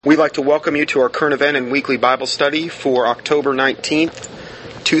We'd like to welcome you to our current event and weekly Bible study for October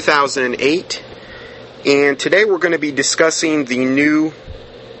 19th, 2008. And today we're going to be discussing the new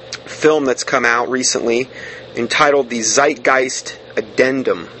film that's come out recently entitled The Zeitgeist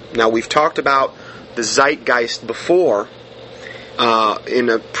Addendum. Now, we've talked about the Zeitgeist before. In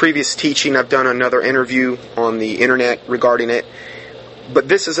a previous teaching, I've done another interview on the internet regarding it. But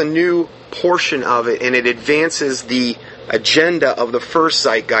this is a new portion of it, and it advances the agenda of the first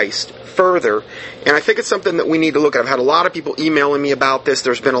Zeitgeist further, and I think it's something that we need to look at. I've had a lot of people emailing me about this.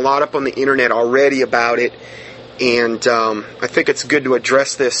 There's been a lot up on the internet already about it, and I think it's good to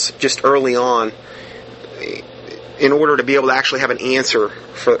address this just early on in order to be able to actually have an answer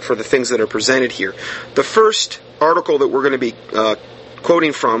for the things that are presented here. The first article that we're going to be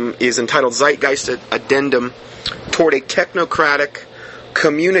quoting from is entitled Zeitgeist Addendum Toward a Technocratic,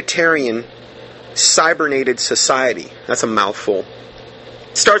 Communitarian, Cybernated Society. That's a mouthful.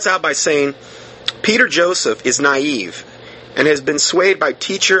 It starts out by saying, Peter Joseph is naive and has been swayed by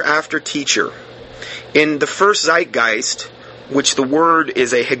teacher after teacher. In the first Zeitgeist, which the word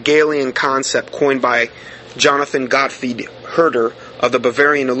is a Hegelian concept coined by Jonathan Gottfried Herder of the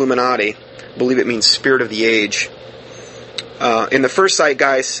Bavarian Illuminati, I believe it means spirit of the age. In the first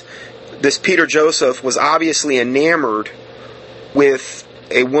Zeitgeist, this Peter Joseph was obviously enamored with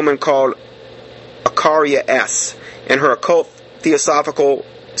a woman called Acaria S. and her occult theosophical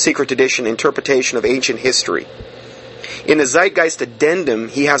secret edition interpretation of ancient history. In the Zeitgeist Addendum,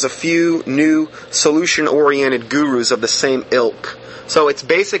 he has a few new solution-oriented gurus of the same ilk. So it's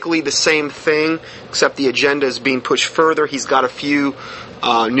basically the same thing, except the agenda is being pushed further. He's got a few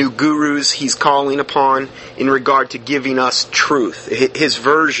new gurus he's calling upon in regard to giving us truth, his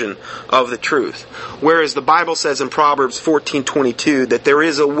version of the truth. Whereas the Bible says in Proverbs 14:22 that there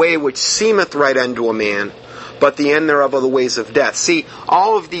is a way which seemeth right unto a man, but the end thereof are the ways of death. See,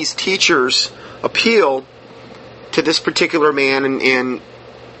 all of these teachers appeal to this particular man and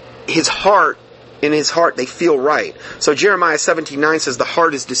his heart. In his heart they feel right. So Jeremiah 17:9 says, the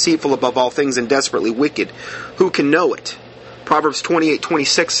heart is deceitful above all things and desperately wicked. Who can know it? Proverbs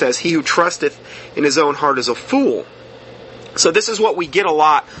 28:26 says, he who trusteth in his own heart is a fool. So this is what we get a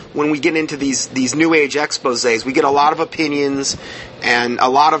lot when we get into these New Age exposés. We get a lot of opinions, and a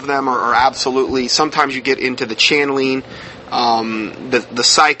lot of them are absolutely, sometimes you get into the channeling, the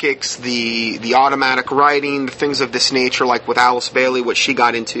psychics, the automatic writing, the things of this nature, like with Alice Bailey, what she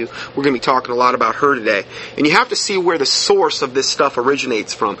got into. We're going to be talking a lot about her today. And you have to see where the source of this stuff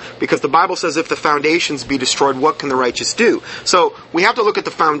originates from, because the Bible says if the foundations be destroyed, what can the righteous do? So we have to look at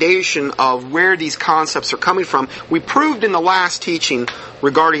the foundation of where these concepts are coming from. We proved in the last teaching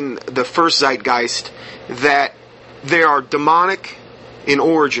regarding the first Zeitgeist that they are demonic in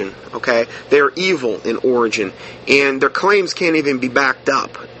origin, okay? They are evil in origin, and their claims can't even be backed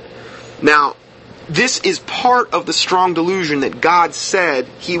up. Now, this is part of the strong delusion that God said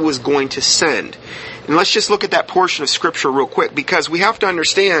He was going to send. And let's just look at that portion of Scripture real quick, because we have to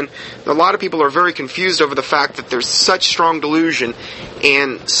understand that a lot of people are very confused over the fact that there's such strong delusion,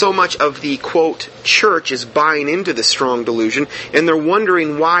 and so much of the, quote, church is buying into this strong delusion, and they're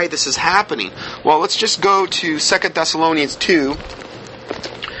wondering why this is happening. Well, let's just go to 2 Thessalonians 2.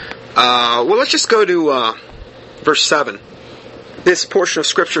 Let's just go to verse 7. This portion of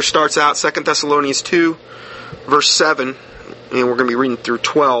Scripture starts out, 2 Thessalonians 2, verse 7, and we're going to be reading through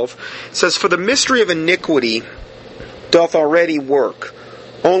 12. It says, For the mystery of iniquity doth already work.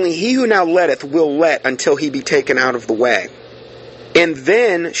 Only he who now letteth will let until he be taken out of the way. And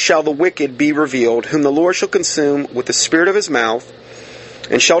then shall the wicked be revealed, whom the Lord shall consume with the spirit of his mouth,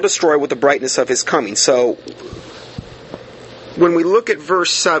 and shall destroy with the brightness of his coming. So, when we look at verse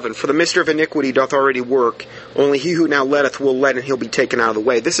 7, For the mystery of iniquity doth already work, only he who now letteth will let, and he'll be taken out of the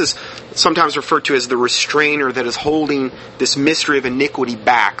way. This is sometimes referred to as the restrainer that is holding this mystery of iniquity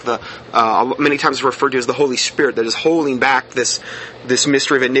back. Many times referred to as the Holy Spirit that is holding back this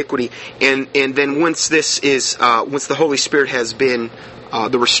mystery of iniquity. And then once the Holy Spirit has been,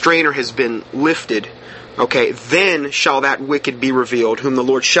 the restrainer has been lifted, okay, then shall that wicked be revealed, whom the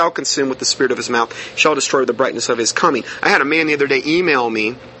Lord shall consume with the spirit of his mouth, shall destroy with the brightness of his coming. I had a man the other day email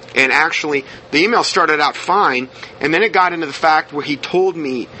me, and actually, the email started out fine, and then it got into the fact where he told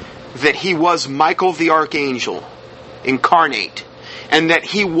me that he was Michael the Archangel, incarnate, and that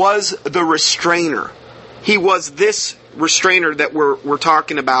he was the restrainer. He was this restrainer that we're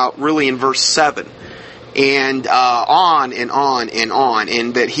talking about really in verse 7. and on and on and on,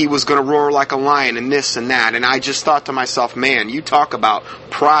 and that he was going to roar like a lion and this and that. And I just thought to myself, man, you talk about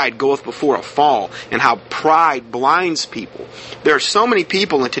pride goeth before a fall, and how pride blinds people. There are so many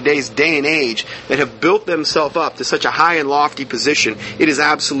people in today's day and age that have built themselves up to such a high and lofty position. It is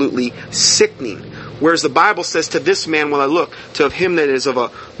absolutely sickening. Whereas the Bible says, to this man will I look, to of him that is of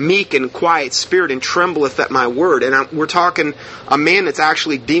a meek and quiet spirit and trembleth at my word. And we're talking a man that's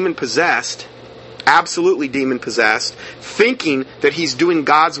actually demon-possessed, absolutely demon-possessed, thinking that he's doing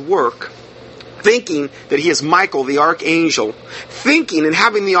God's work, thinking that he is Michael, the archangel, thinking and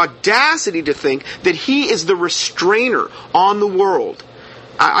having the audacity to think that he is the restrainer on the world.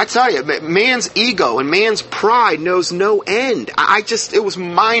 I tell you, man's ego and man's pride knows no end. It was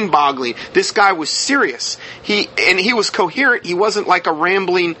mind-boggling. This guy was serious. He was coherent. He wasn't like a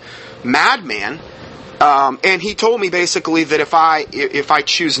rambling madman. And he told me basically that if I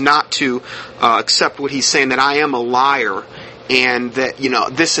choose not to accept what he's saying, that I am a liar, and that,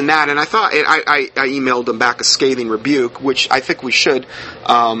 this and that. And I thought, I emailed him back a scathing rebuke, which I think we should.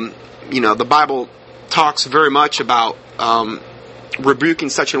 The Bible talks very much about rebuking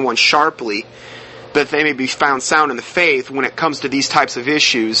such an one sharply, that they may be found sound in the faith when it comes to these types of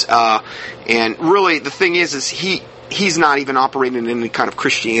issues. And really, the thing is he's not even operating in any kind of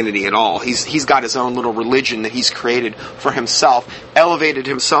Christianity at all. He's got his own little religion that he's created for himself, elevated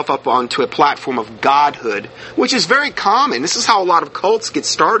himself up onto a platform of godhood, which is very common. This is how a lot of cults get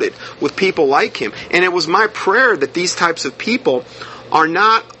started, with people like him. And it was my prayer that these types of people are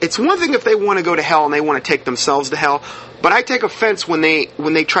not... It's one thing if they want to go to hell and they want to take themselves to hell, but I take offense when they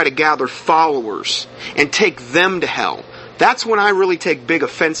try to gather followers and take them to hell. That's when I really take big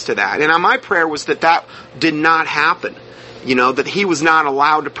offense to that. And my prayer was that did not happen. That he was not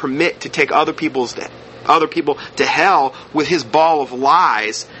allowed to permit to take other people to hell with his ball of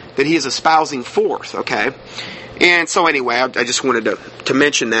lies that he is espousing forth, okay? And so anyway, I just wanted to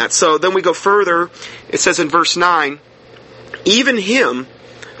mention that. So then we go further. It says in verse 9, even him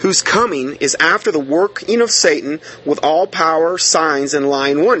whose coming is after the working of Satan with all power, signs, and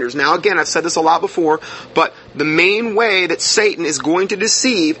lying wonders. Now again, I've said this a lot before, but the main way that Satan is going to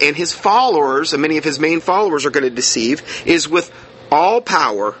deceive, and his followers, and many of his main followers are going to deceive, is with all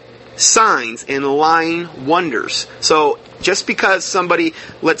power, signs, and lying wonders. So just because somebody,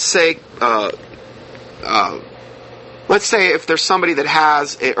 let's say if there's somebody that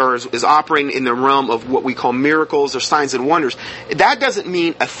has or is operating in the realm of what we call miracles or signs and wonders, that doesn't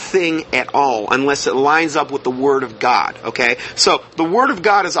mean a thing at all unless it lines up with the Word of God, okay? So the Word of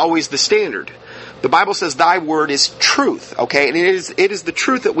God is always the standard. The Bible says thy word is truth, okay? And it is the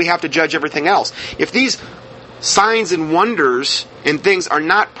truth that we have to judge everything else. If these signs and wonders and things are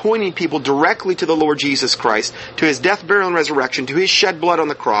not pointing people directly to the Lord Jesus Christ, to His death, burial, and resurrection, to His shed blood on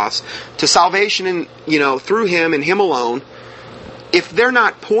the cross, to salvation through Him and Him alone, if they're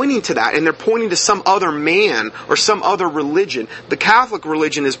not pointing to that and they're pointing to some other man or some other religion, the Catholic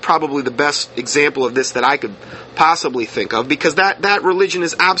religion is probably the best example of this that I could possibly think of, because that religion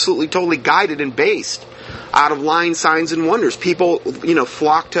is absolutely totally guided and based out of lying signs and wonders. People,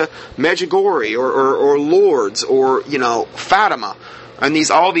 flock to Medjugorje or Lourdes or, Fatima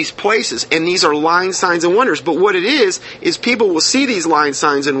and all these places, and these are lying signs and wonders. But what it is people will see these lying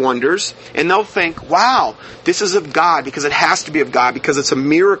signs and wonders, and they'll think, wow, this is of God, because it has to be of God, because it's a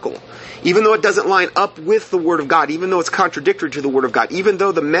miracle. Even though it doesn't line up with the Word of God, even though it's contradictory to the Word of God, even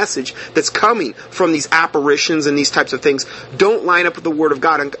though the message that's coming from these apparitions and these types of things don't line up with the Word of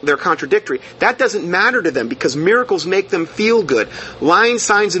God and they're contradictory, that doesn't matter to them, because miracles make them feel good. Lying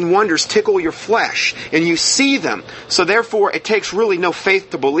signs and wonders tickle your flesh, and you see them. So therefore, it takes really no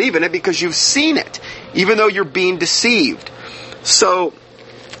faith to believe in it, because you've seen it, even though you're being deceived. So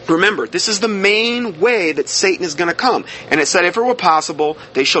remember, this is the main way that Satan is going to come. And it said, if it were possible,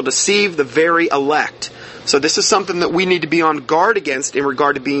 they shall deceive the very elect. So this is something that we need to be on guard against in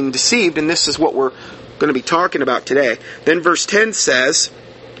regard to being deceived, and this is what we're going to be talking about today. Then verse 10 says,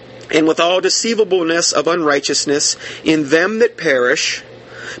 and with all deceivableness of unrighteousness in them that perish,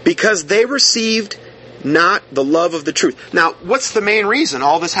 because they received not the love of the truth. Now, what's the main reason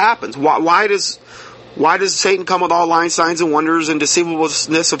all this happens? Why does Satan come with all lying signs and wonders and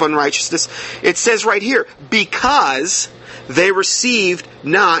deceivableness of unrighteousness? It says right here, because they received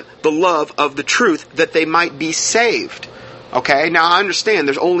not the love of the truth, that they might be saved. Okay, now I understand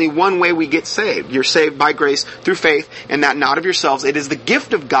there's only one way we get saved. You're saved by grace through faith, and that not of yourselves. It is the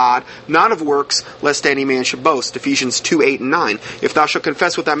gift of God, not of works, lest any man should boast. Ephesians 2:8 and 9. If thou shalt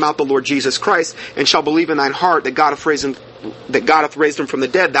confess with thy mouth the Lord Jesus Christ, and shalt believe in thine heart that God hath raised him from the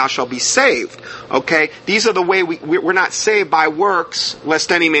dead, thou shalt be saved. Okay, these are the way we're not saved by works,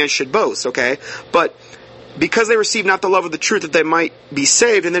 lest any man should boast. Okay, but because they receive not the love of the truth that they might be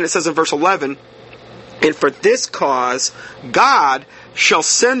saved. And then it says in verse 11, and for this cause God shall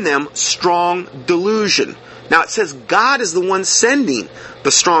send them strong delusion. Now it says God is the one sending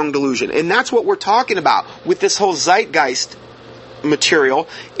the strong delusion. And that's what we're talking about with this whole zeitgeist material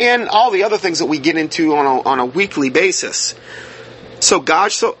and all the other things that we get into on a weekly basis. So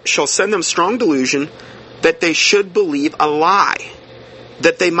God shall send them strong delusion that they should believe a lie,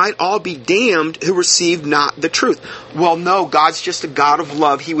 that they might all be damned who received not the truth. Well, no, God's just a God of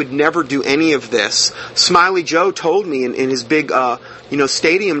love. He would never do any of this. Smiley Joe told me in his big,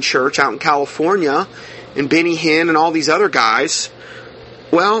 stadium church out in California, and Benny Hinn and all these other guys.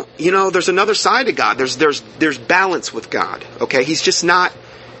 Well, there's another side to God. There's balance with God. Okay, He's just not.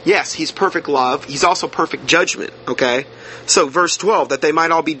 Yes, He's perfect love. He's also perfect judgment. Okay. So verse 12, that they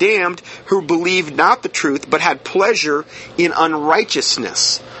might all be damned who believed not the truth, but had pleasure in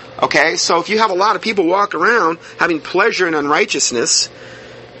unrighteousness. Okay, so if you have a lot of people walk around having pleasure in unrighteousness,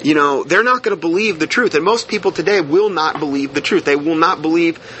 they're not going to believe the truth. And most people today will not believe the truth. They will not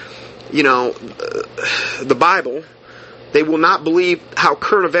believe, the Bible. They will not believe how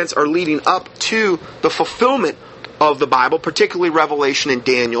current events are leading up to the fulfillment of the Bible, particularly Revelation and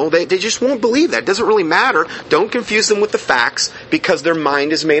Daniel. They just won't believe that. It doesn't really matter. Don't confuse them with the facts because their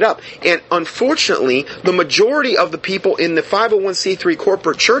mind is made up. And unfortunately, the majority of the people in the 501c3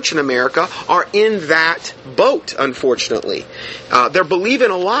 corporate church in America are in that boat, unfortunately. They're believing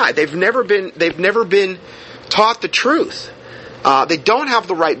a lie. They've never been taught the truth. They don't have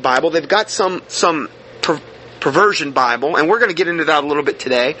the right Bible. They've got some perversion Bible, and we're going to get into that a little bit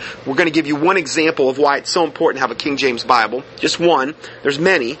today. We're going to give you one example of why it's so important to have a King James Bible. Just one. There's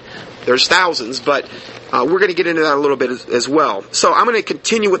many. There's thousands, but we're going to get into that a little bit as well. So I'm going to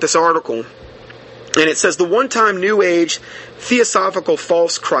continue with this article, and it says, the one-time New Age Theosophical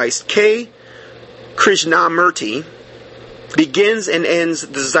False Christ, K. Krishnamurti, begins and ends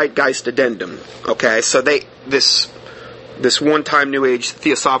the Zeitgeist Addendum. Okay, so this one-time New Age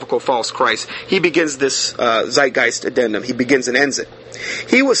Theosophical False Christ, he begins this Zeitgeist Addendum. He begins and ends it.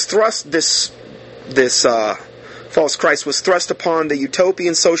 He was thrust, this false Christ was thrust upon the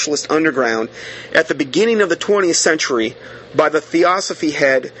utopian socialist underground at the beginning of the 20th century by the Theosophy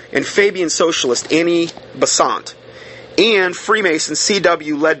head and Fabian socialist Annie Besant and Freemason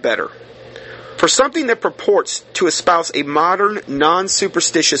C.W. Ledbetter. For something that purports to espouse a modern,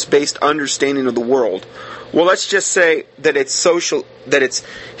 non-superstitious based understanding of the world, well, let's just say that it's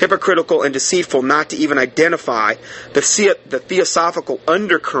hypocritical and deceitful not to even identify the theosophical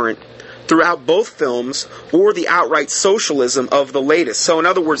undercurrent throughout both films or the outright socialism of the latest. So in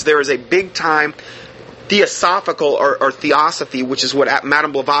other words, there is a big time theosophical or theosophy, which is what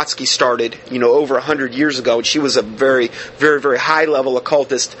Madame Blavatsky started, over 100 years ago. And she was a very, very, very high level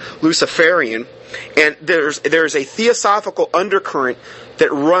occultist Luciferian. And there's a theosophical undercurrent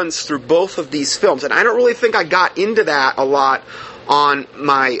that runs through both of these films. And I don't really think I got into that a lot on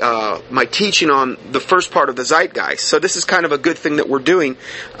my teaching on the first part of the Zeitgeist. So this is kind of a good thing that we're doing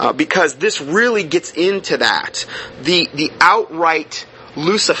because this really gets into that. The outright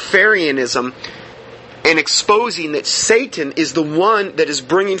Luciferianism and exposing that Satan is the one that is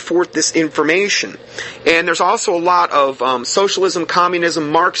bringing forth this information. And there's also a lot of socialism,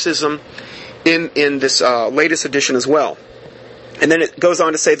 communism, Marxism in this latest edition as well. And then it goes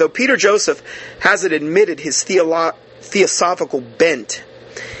on to say, though Peter Joseph hasn't admitted his theosophical bent,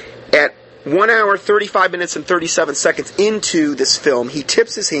 at 1 hour, 35 minutes, and 37 seconds into this film, he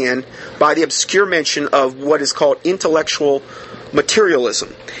tips his hand by the obscure mention of what is called intellectual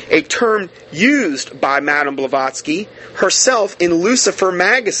materialism, a term used by Madame Blavatsky herself in Lucifer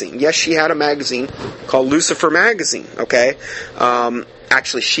magazine. Yes, she had a magazine called Lucifer Magazine, okay?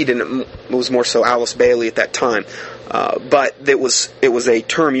 Actually, she didn't. It was more so Alice Bailey at that time. But it was a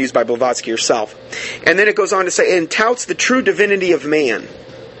term used by Blavatsky herself. And then it goes on to say, and touts the true divinity of man.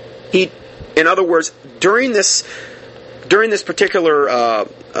 In other words, during this particular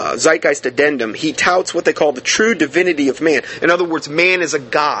Zeitgeist Addendum, he touts what they call the true divinity of man. In other words, man is a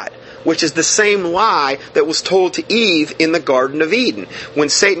god, which is the same lie that was told to Eve in the Garden of Eden. When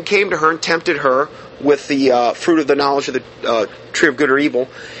Satan came to her and tempted her with the fruit of the knowledge of the tree of good or evil,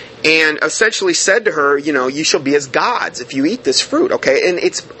 and essentially said to her, you shall be as gods if you eat this fruit, okay? And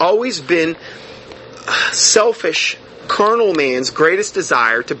it's always been selfish, carnal man's greatest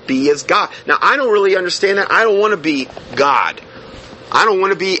desire to be as God. Now, I don't really understand that. I don't want to be God. I don't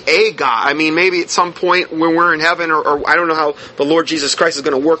want to be a God. I mean, maybe at some point when we're in heaven, or I don't know how the Lord Jesus Christ is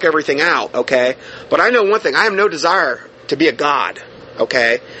going to work everything out, okay? But I know one thing. I have no desire to be a God,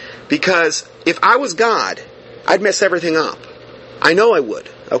 okay? Because if I was God, I'd mess everything up. I know I would,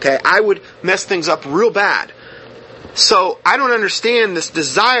 Okay? I would mess things up real bad. So I don't understand this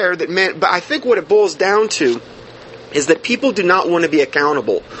desire that but I think what it boils down to is that people do not want to be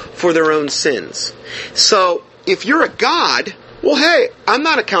accountable for their own sins. So if you're a God, well, hey, I'm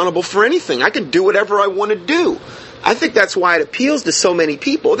not accountable for anything. I can do whatever I want to do. I think that's why it appeals to so many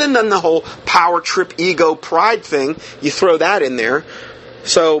people. Then the whole power trip, ego, pride thing, you throw that in there.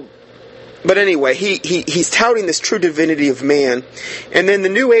 So, but anyway, he's touting this true divinity of man. And then the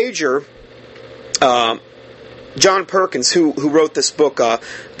New Ager, John Perkins, who wrote this book,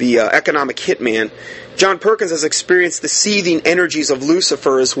 The Economic Hitman, John Perkins has experienced the seething energies of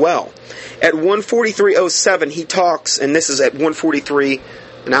Lucifer as well. At 1:43:07, he talks, and this is at 1:43,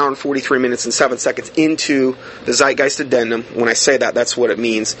 an hour and 43 minutes and 7 seconds into the Zeitgeist Addendum. When I say that, that's what it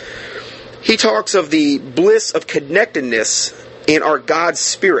means. He talks of the bliss of connectedness in our God's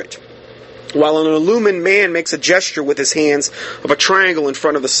Spirit, while an illumined man makes a gesture with his hands of a triangle in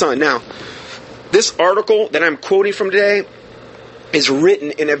front of the sun. Now, this article that I'm quoting from today is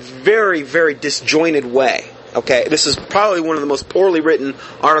written in a very, very disjointed way. Okay, this is probably one of the most poorly written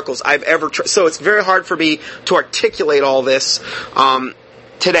articles I've ever tried. So it's very hard for me to articulate all this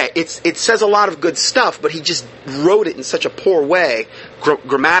today. It says a lot of good stuff, but he just wrote it in such a poor way,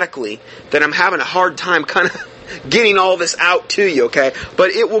 grammatically, that I'm having a hard time kind of getting all this out to you, okay?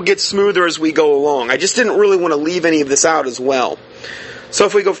 But it will get smoother as we go along. I just didn't really want to leave any of this out as well. So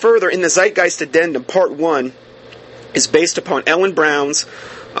if we go further, in the Zeitgeist Addendum, Part 1 is based upon Ellen Brown's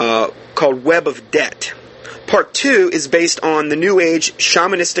called Web of Debt. Part 2 is based on the New Age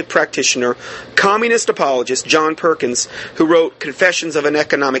shamanistic practitioner, communist apologist John Perkins, who wrote Confessions of an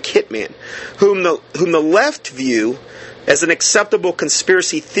Economic Hitman, whom the left view as an acceptable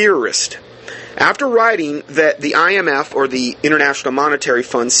conspiracy theorist. After writing that the IMF, or the International Monetary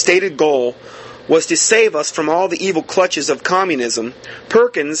Fund's stated goal was to save us from all the evil clutches of communism,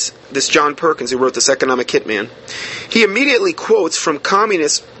 Perkins, this John Perkins who wrote this Economic Hitman, he immediately quotes from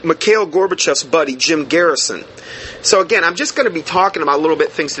communist Mikhail Gorbachev's buddy Jim Garrison. So again, I'm just going to be talking about a little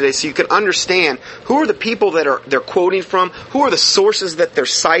bit things today so you can understand who are the people that they're quoting from, who are the sources that they're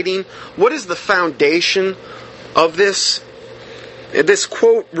citing, what is the foundation of this. This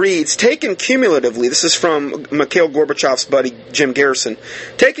quote reads, taken cumulatively, this is from Mikhail Gorbachev's buddy Jim Garrison,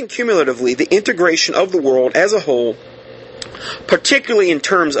 taken cumulatively, the integration of the world as a whole, particularly in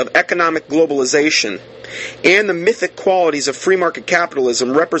terms of economic globalization, and the mythic qualities of free market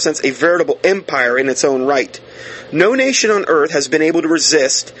capitalism represents a veritable empire in its own right. No nation on earth has been able to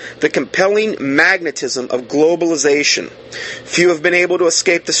resist the compelling magnetism of globalization. Few have been able to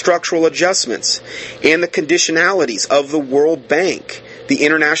escape the structural adjustments and the conditionalities of the World Bank, the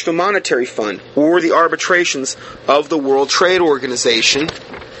International Monetary Fund, or the arbitrations of the World Trade Organization.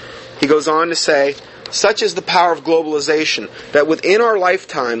 He goes on to say, such is the power of globalization that within our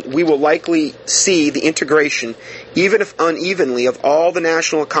lifetime we will likely see the integration, even if unevenly, of all the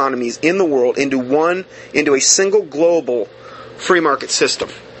national economies in the world into a single global free market system.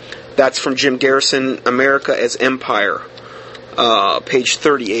 That's from Jim Garrison, America as Empire, page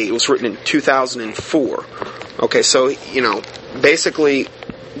 38. It was written in 2004. Okay, so, basically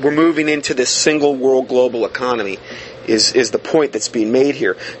we're moving into this single world global economy. Is the point that's being made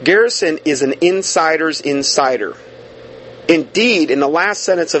here. Garrison is an insider's insider. Indeed, in the last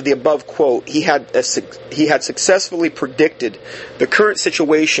sentence of the above quote, he had successfully predicted the current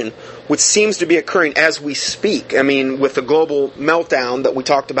situation, which seems to be occurring as we speak. I mean, with the global meltdown that we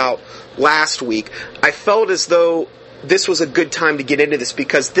talked about last week, I felt as though this was a good time to get into this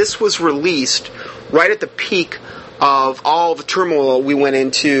because this was released right at the peak of all the turmoil we went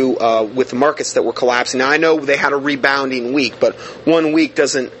into with the markets that were collapsing. Now, I know they had a rebounding week, but 1 week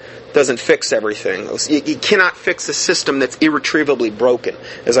doesn't fix everything. You cannot fix a system that's irretrievably broken,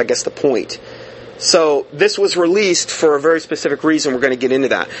 is I guess the point. So this was released for a very specific reason. We're going to get into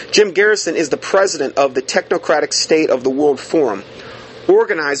that. Jim Garrison is the president of the Technocratic State of the World Forum,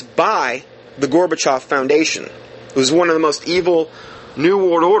 organized by the Gorbachev Foundation. It was one of the most evil New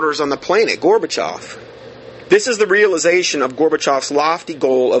World Orders on the planet, Gorbachev. This is the realization of Gorbachev's lofty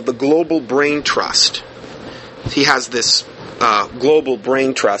goal of the Global Brain Trust. He has this Global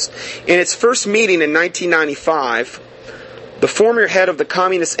Brain Trust. In its first meeting in 1995, the former head of the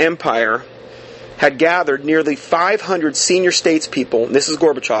Communist Empire had gathered nearly 500 senior statespeople, this is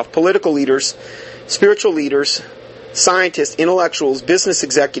Gorbachev, political leaders, spiritual leaders, scientists, intellectuals, business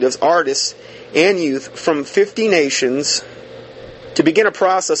executives, artists, and youth from 50 nations to begin a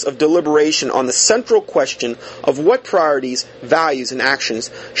process of deliberation on the central question of what priorities, values, and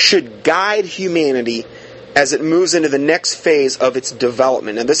actions should guide humanity as it moves into the next phase of its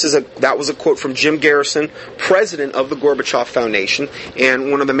development. And that was a quote from Jim Garrison, president of the Gorbachev Foundation,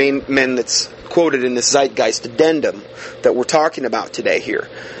 and one of the main men that's quoted in this Zeitgeist addendum that we're talking about today here.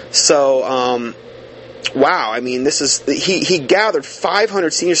 So, wow, I mean, he gathered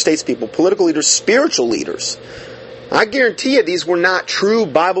 500 senior statespeople, political leaders, spiritual leaders. I guarantee you these were not true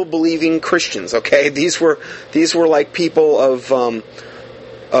Bible-believing Christians, okay? These were like people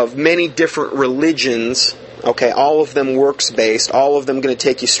of many different religions. Okay, all of them works-based, all of them going to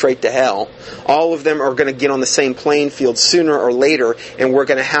take you straight to hell. All of them are going to get on the same playing field sooner or later, and we're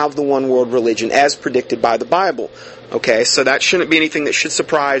going to have the one world religion as predicted by the Bible. Okay, so that shouldn't be anything that should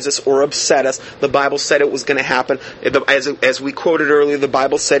surprise us or upset us. The Bible said it was going to happen. As we quoted earlier, the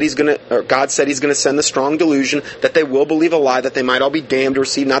Bible said God said He's going to send the strong delusion that they will believe a lie, that they might all be damned to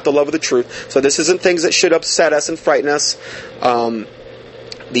receive not the love of the truth. So this isn't things that should upset us and frighten us.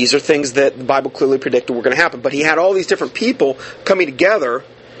 These are things that the Bible clearly predicted were going to happen. But he had all these different people coming together,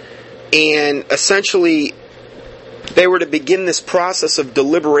 and essentially they were to begin this process of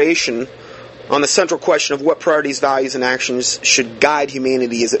deliberation on the central question of what priorities, values, and actions should guide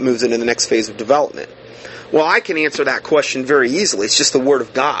humanity as it moves into the next phase of development. Well, I can answer that question very easily. It's just the Word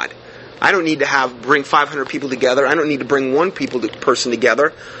of God. I don't need to bring 500 people together. I don't need to bring one person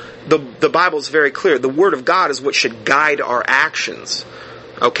together. The Bible is very clear. The Word of God is what should guide our actions.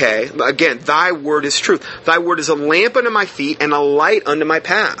 Okay, again, Thy word is truth. Thy word is a lamp unto my feet and a light unto my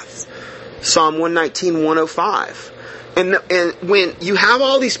path. Psalm 119, 105. And when you have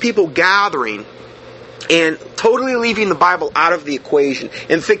all these people gathering and totally leaving the Bible out of the equation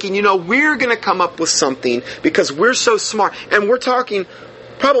and thinking, we're going to come up with something because we're so smart. And we're talking,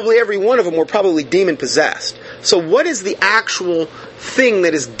 probably every one of them were probably demon-possessed. So what is the actual thing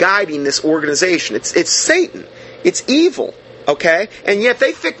that is guiding this organization? It's Satan. It's evil. Okay? And yet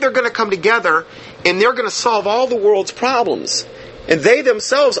they think they're going to come together and they're going to solve all the world's problems. And they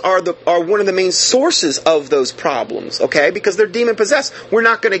themselves are one of the main sources of those problems. Okay? Because they're demon-possessed. We're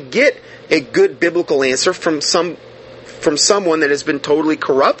not going to get a good biblical answer from someone that has been totally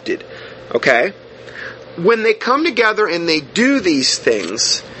corrupted. Okay? When they come together and they do these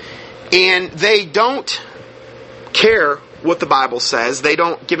things, and they don't care what the Bible says, they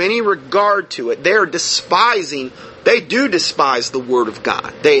don't give any regard to it, they do despise the Word of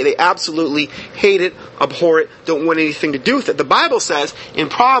God. They absolutely hate it, abhor it, don't want anything to do with it. The Bible says in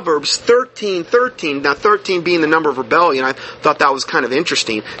Proverbs 13:13, now 13 being the number of rebellion, I thought that was kind of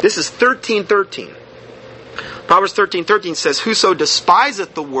interesting. This is 13:13. Proverbs 13:13 says, "Whoso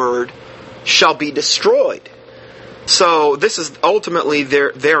despiseth the Word shall be destroyed." So this is ultimately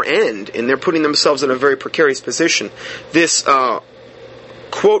their end, and they're putting themselves in a very precarious position. This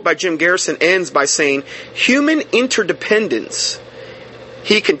quote by Jim Garrison ends by saying, "Human interdependence,"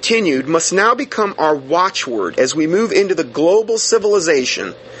 he continued, "must now become our watchword as we move into the global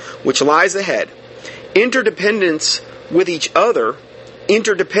civilization which lies ahead. Interdependence with each other,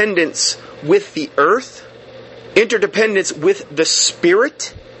 interdependence with the earth, interdependence with the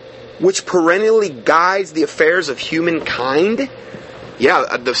Spirit, which perennially guides the affairs of humankind."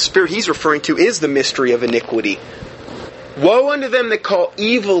 Yeah, the Spirit he's referring to is the mystery of iniquity. "Woe unto them that call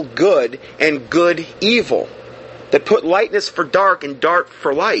evil good and good evil, that put lightness for dark and dark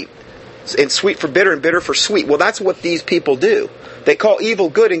for light, and sweet for bitter and bitter for sweet." Well, that's what these people do. They call evil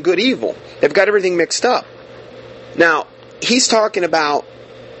good and good evil. They've got everything mixed up. Now, he's talking about,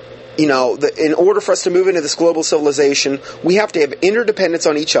 in order for us to move into this global civilization, we have to have interdependence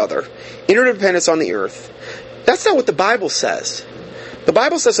on each other, interdependence on the earth. That's not what the Bible says. The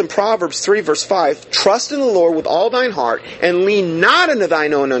Bible says in Proverbs 3 verse 5, "Trust in the Lord with all thine heart, and lean not unto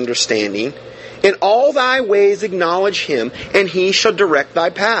thine own understanding. In all thy ways acknowledge him, and he shall direct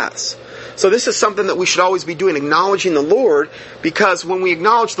thy paths." So this is something that we should always be doing, acknowledging the Lord, because when we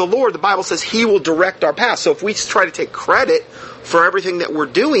acknowledge the Lord, the Bible says He will direct our paths. So if we try to take credit for everything that we're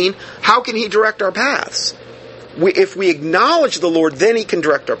doing, how can He direct our paths? If we acknowledge the Lord, then He can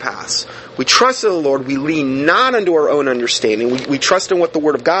direct our paths. We trust in the Lord. We lean not unto our own understanding. We trust in what the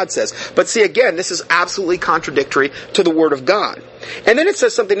Word of God says. But see, again, this is absolutely contradictory to the Word of God. And then it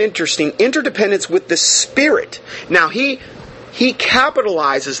says something interesting, interdependence with the Spirit. Now, he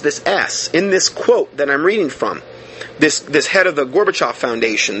capitalizes this S in this quote that I'm reading from. This head of the Gorbachev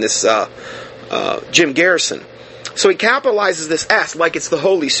Foundation, this Jim Garrison. So he capitalizes this S like it's the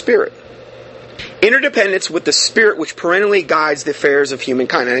Holy Spirit. Interdependence with the Spirit which perennially guides the affairs of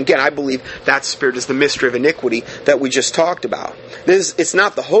humankind. And again, I believe that Spirit is the mystery of iniquity that we just talked about. It's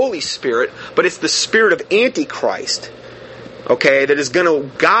not the Holy Spirit, but it's the spirit of Antichrist, okay, that is going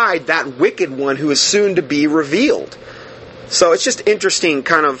to guide that wicked one who is soon to be revealed. So it's just interesting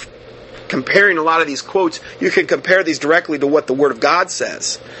kind of comparing a lot of these quotes, you can compare these directly to what the Word of God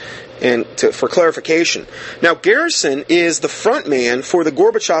says. And for clarification. Now, Garrison is the front man for the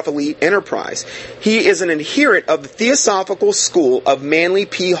Gorbachev elite enterprise. He is an adherent of the Theosophical School of Manly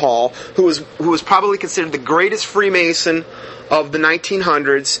P. Hall, who was probably considered the greatest Freemason of the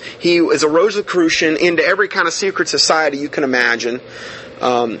 1900s. He is a Rosicrucian into every kind of secret society you can imagine.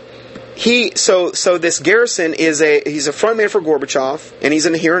 So this Garrison he's a frontman for Gorbachev, and he's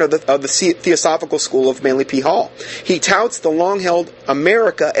an adherent of the Theosophical School of Manly P. Hall. He touts the long-held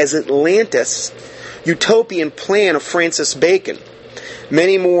America as Atlantis utopian plan of Francis Bacon.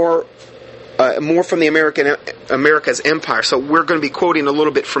 Many more from the America's Empire. So we're going to be quoting a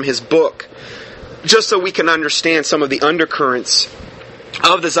little bit from his book, just so we can understand some of the undercurrents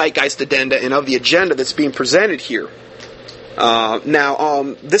of the Zeitgeist Addenda and of the agenda that's being presented here.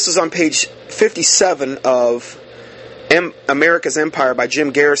 This is on page 57 of America's Empire by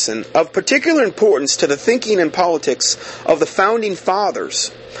Jim Garrison. Of particular importance to the thinking and politics of the Founding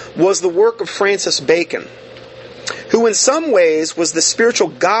Fathers was the work of Francis Bacon, who in some ways was the spiritual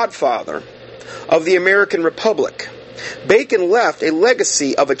godfather of the American Republic. Bacon left a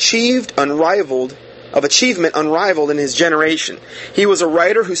legacy of achievement unrivaled in his generation. He was a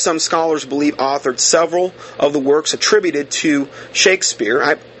writer who some scholars believe authored several of the works attributed to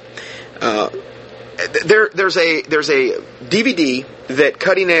Shakespeare. There's a DVD that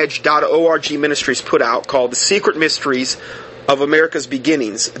CuttingEdge.org Ministries put out called The Secret Mysteries of America's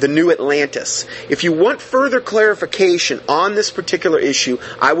Beginnings, The New Atlantis. If you want further clarification on this particular issue,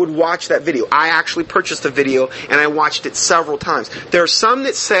 I would watch that video. I actually purchased the video, and I watched it several times. There are some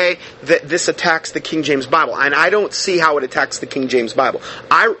that say that this attacks the King James Bible, and I don't see how it attacks the King James Bible.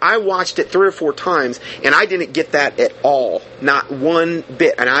 I watched it 3 or 4 times, and I didn't get that at all. Not one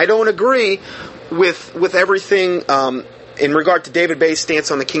bit. And I don't agree with everything in regard to David Bay's stance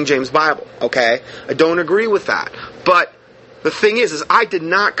on the King James Bible. Okay? I don't agree with that. But the thing is I did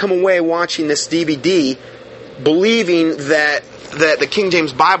not come away watching this DVD believing that the King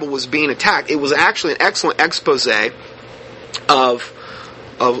James Bible was being attacked. It was actually an excellent expose of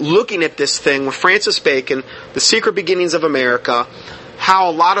looking at this thing with Francis Bacon, the secret beginnings of America, how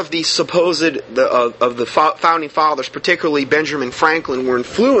a lot of these supposed of the founding fathers, particularly Benjamin Franklin, were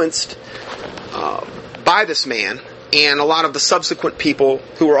influenced by this man, and a lot of the subsequent people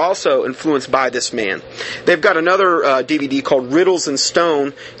who were also influenced by this man. They've got another DVD called Riddles in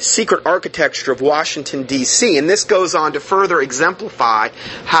Stone, Secret Architecture of Washington, D.C., and this goes on to further exemplify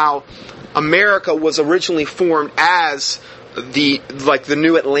how America was originally formed as the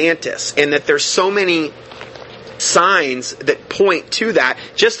New Atlantis, and that there's so many signs that point to that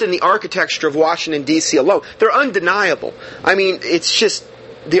just in the architecture of Washington, D.C. alone. They're undeniable. I mean, it's just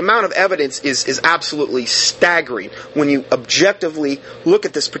the amount of evidence is absolutely staggering when you objectively look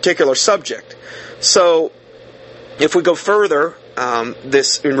at this particular subject. So, if we go further,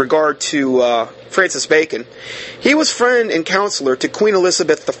 this in regard to Francis Bacon, he was friend and counselor to Queen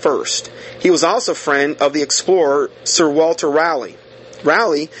Elizabeth I. He was also friend of the explorer Sir Walter Raleigh.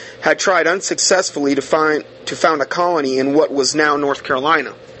 Raleigh had tried unsuccessfully to found a colony in what was now North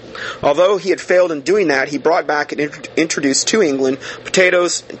Carolina. Although he had failed in doing that, he brought back and introduced to England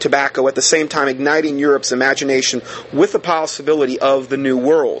potatoes and tobacco, at the same time igniting Europe's imagination with the possibility of the New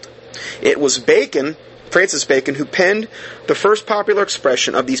World. It was Francis Bacon, who penned the first popular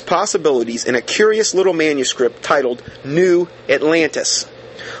expression of these possibilities in a curious little manuscript titled New Atlantis,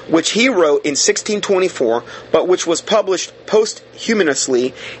 which he wrote in 1624, but which was published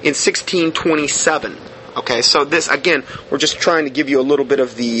posthumously in 1627. Okay, so this, again, we're just trying to give you a little bit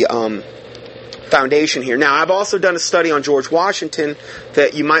of the foundation here. Now, I've also done a study on George Washington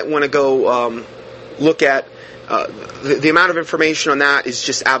that you might want to go look at. The amount of information on that is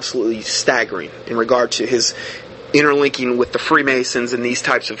just absolutely staggering in regard to his interlinking with the Freemasons and these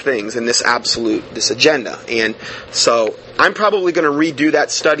types of things and this agenda. And so I'm probably going to redo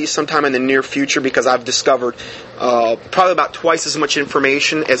that study sometime in the near future, because I've discovered probably about twice as much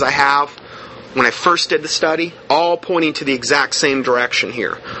information as I have when I first did the study, all pointing to the exact same direction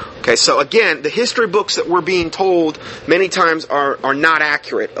here. Okay, so again, the history books that we're being told many times are not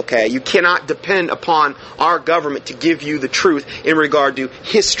accurate. Okay, you cannot depend upon our government to give you the truth in regard to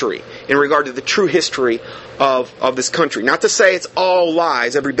history, in regard to the true history of this country. Not to say it's all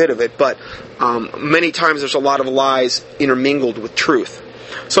lies, every bit of it, but many times there's a lot of lies intermingled with truth.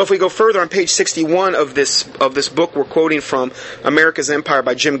 So if we go further on page 61 of this book we're quoting from, America's Empire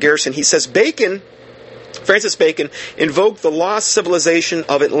by Jim Garrison, he says, Francis Bacon invoked the lost civilization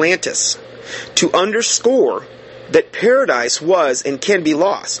of Atlantis to underscore that paradise was and can be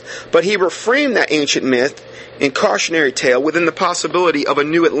lost. But he reframed that ancient myth and cautionary tale within the possibility of a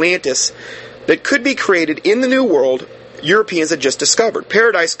new Atlantis that could be created in the New World Europeans had just discovered.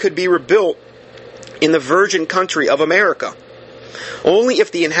 Paradise could be rebuilt in the virgin country of America, only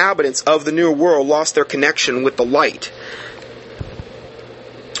if the inhabitants of the New World lost their connection with the light.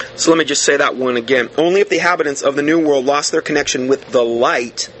 So let me just say that one again. Only if the inhabitants of the New World lost their connection with the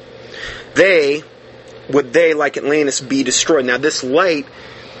light, would they, like Atlantis, be destroyed. Now this light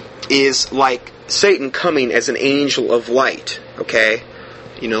is like Satan coming as an angel of light, okay?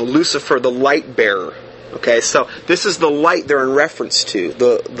 Lucifer, the light bearer. Okay, so this is the light they're in reference to,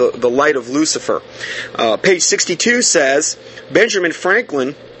 the light of Lucifer. Page 62 says, Benjamin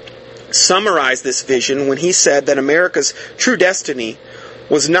Franklin summarized this vision when he said that America's true destiny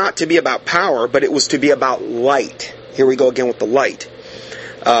was not to be about power, but it was to be about light. Here we go again with the light.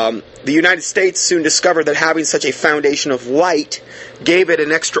 The United States soon discovered that having such a foundation of light gave it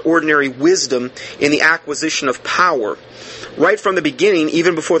an extraordinary wisdom in the acquisition of power. Right from the beginning,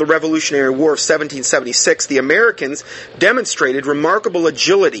 even before the Revolutionary War of 1776, the Americans demonstrated remarkable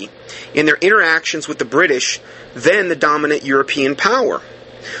agility in their interactions with the British, then the dominant European power.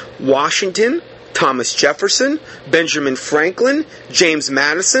 Washington, Thomas Jefferson, Benjamin Franklin, James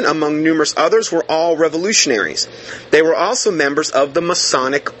Madison, among numerous others, were all revolutionaries. They were also members of the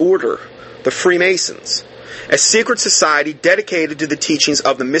Masonic Order, the Freemasons, a secret society dedicated to the teachings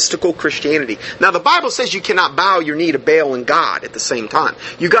of the mystical Christianity. Now the Bible says you cannot bow your knee to Baal and God at the same time.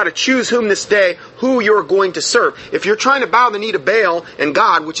 You got to choose who you're going to serve. If you're trying to bow the knee to Baal and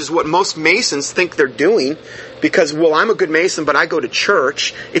God, which is what most Masons think they're doing, because, well, I'm a good Mason, but I go to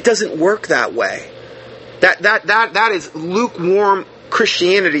church, it doesn't work that way. That is lukewarm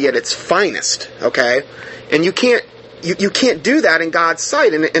Christianity at its finest, okay? And you can't do that in God's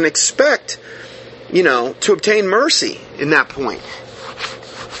sight and expect, to obtain mercy in that point.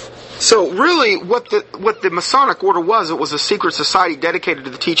 So really, what the Masonic Order was, it was a secret society dedicated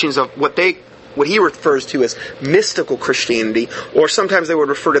to the teachings of what he refers to as mystical Christianity, or sometimes they would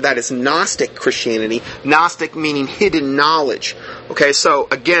refer to that as Gnostic Christianity. Gnostic meaning hidden knowledge. Okay, so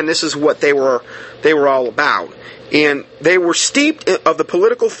again, this is what they were all about. And they were steeped of the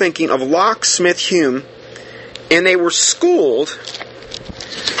political thinking of Locke, Smith, Hume, and they were schooled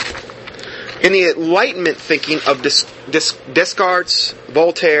in the Enlightenment thinking of Descartes,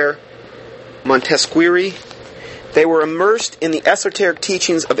 Voltaire, Montesquieu. They were immersed in the esoteric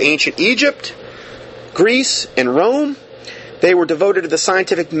teachings of ancient Egypt, Greece, and Rome. They were devoted to the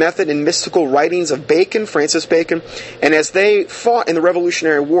scientific method and mystical writings of Bacon, Francis Bacon, and as they fought in the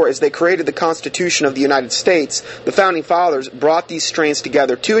Revolutionary War, as they created the Constitution of the United States, the Founding Fathers brought these strands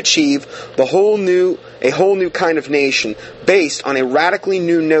together to achieve a whole new kind of nation based on a radically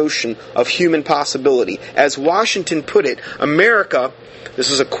new notion of human possibility. As Washington put it, America,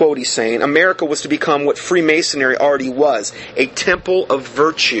 this is a quote he's saying, America was to become what Freemasonry already was, a temple of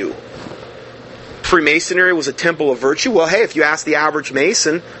virtue. Freemasonry was a temple of virtue. Well, hey, if you ask the average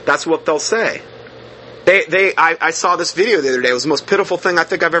Mason, that's what they'll say. I saw this video the other day. It was the most pitiful thing I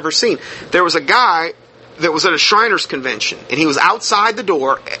think I've ever seen. There was a guy that was at a Shriners convention, and he was outside the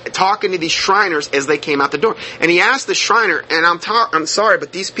door talking to these Shriners as they came out the door. And he asked the Shriner, and I'm sorry,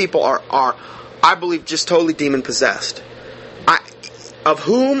 but these people are I believe, just totally demon possessed. Of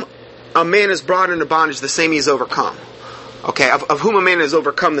whom a man is brought into bondage, the same he is overcome. Okay, of whom a man has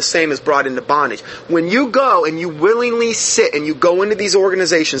overcome, the same is brought into bondage. When you go and you willingly sit and you go into these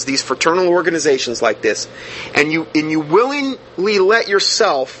organizations, these fraternal organizations like this, and you willingly let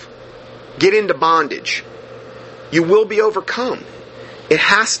yourself get into bondage, you will be overcome. It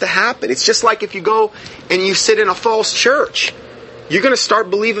has to happen. It's just like if you go and you sit in a false church. You're going to start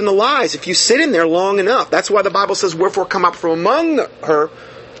believing the lies if you sit in there long enough. That's why the Bible says, wherefore come up from among her,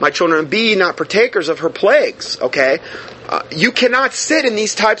 my children, and be ye not partakers of her plagues. Okay? You cannot sit in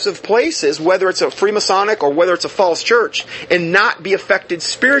these types of places, whether it's a Freemasonic or whether it's a false church, and not be affected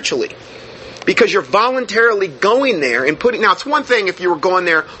spiritually. Because you're voluntarily going there and putting... Now, it's one thing if you were going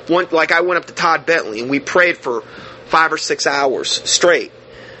there, like I went up to Todd Bentley, and we prayed for 5 or 6 hours straight.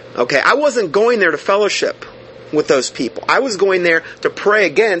 Okay? I wasn't going there to fellowship with those people. I was going there to pray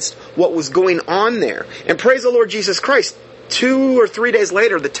against what was going on there. And praise the Lord Jesus Christ, 2 or 3 days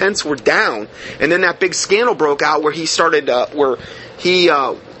later, the tents were down, and then that big scandal broke out where he started, they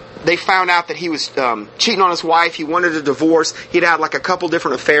found out that he was cheating on his wife. He wanted a divorce. He'd had like a couple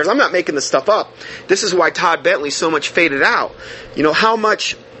different affairs. I'm not making this stuff up. This is why Todd Bentley so much faded out. You know how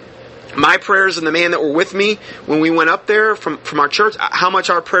much my prayers and the man that were with me when we went up there from our church, how much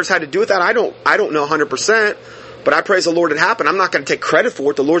our prayers had to do with that, I don't know 100%. But I praise the Lord it happened. I'm not going to take credit for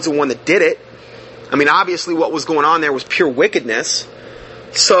it. The Lord's the one that did it. I mean, obviously what was going on there was pure wickedness.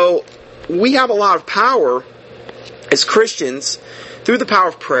 So we have a lot of power as Christians, through the power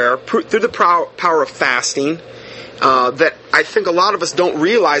of prayer, through the power of fasting, that I think a lot of us don't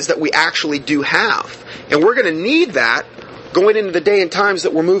realize that we actually do have. And we're going to need that going into the day and times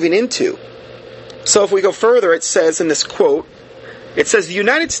that we're moving into. So if we go further, it says in this quote, it says, the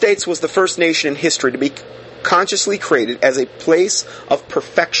United States was the first nation in history to be consciously created as a place of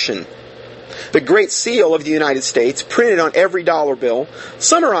perfection. The Great Seal of the United States, printed on every dollar bill,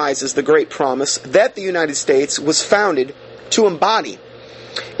 summarizes the great promise that the United States was founded to embody.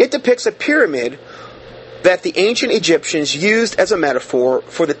 It depicts a pyramid that the ancient Egyptians used as a metaphor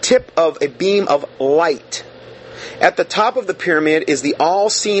for the tip of a beam of light. At the top of the pyramid is the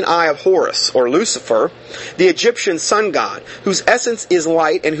all-seeing eye of Horus, or Lucifer, the Egyptian sun god, whose essence is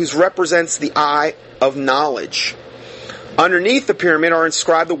light and whose represents the eye of knowledge. Underneath the pyramid are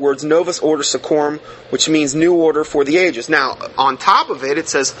inscribed the words Novus Order Seclorum, which means new order for the ages. Now, on top of it, it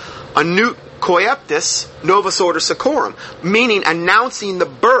says Anut Coeptis Novus Order Seclorum, meaning announcing the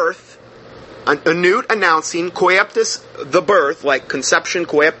birth, Anut announcing, Coeptis the birth, like conception,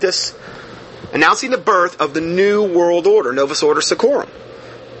 Coeptis, announcing the birth of the new world order, Novus Order Seclorum.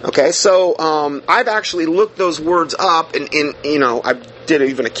 Okay, so I've actually looked those words up, and I did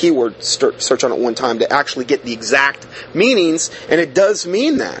even a keyword search on it one time to actually get the exact meanings, and it does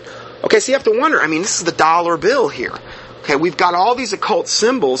mean that. Okay, so you have to wonder, this is the dollar bill here. Okay, we've got all these occult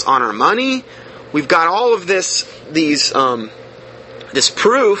symbols on our money. We've got all of this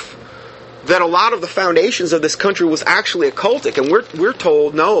proof that a lot of the foundations of this country was actually occultic, and we're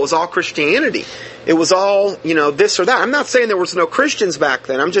told, no, it was all Christianity. It was all, this or that. I'm not saying there was no Christians back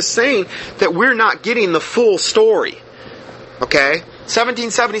then. I'm just saying that we're not getting the full story. Okay?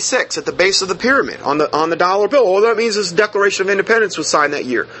 1776 at the base of the pyramid on the dollar bill. All that means is the Declaration of Independence was signed that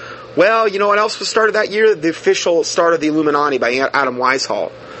year. Well, you know what else was started that year? The official start of the Illuminati by Adam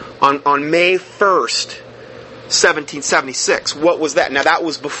Weishaupt on May 1st. 1776. What was that? Now that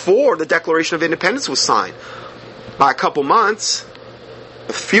was before the Declaration of Independence was signed. By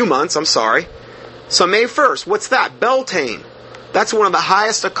a few months, I'm sorry. So May 1st, what's that? Beltane. That's one of the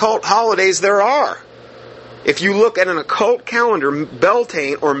highest occult holidays there are. If you look at an occult calendar,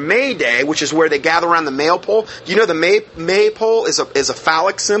 Beltane or May Day, which is where they gather around the maypole. Do you know the maypole is a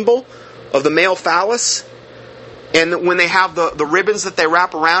phallic symbol of the male phallus? And when they have the ribbons that they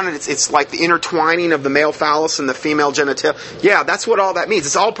wrap around it, it's like the intertwining of the male phallus and the female genitalia. Yeah, that's what all that means.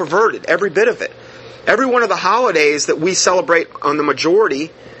 It's all perverted, every bit of it. Every one of the holidays that we celebrate on the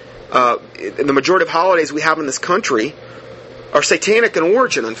majority of holidays we have in this country are satanic in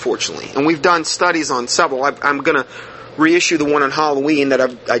origin, unfortunately. And we've done studies on several. I'm going to reissue the one on Halloween that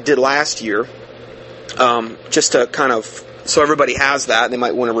I did last year, just to kind of, so everybody has that. They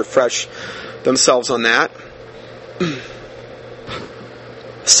might want to refresh themselves on that.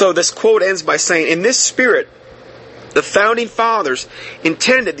 So this quote ends by saying, in this spirit, the founding fathers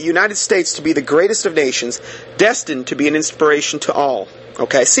intended the United States to be the greatest of nations, destined to be an inspiration to all.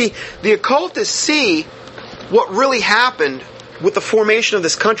 Okay, see, the occultists see what really happened with the formation of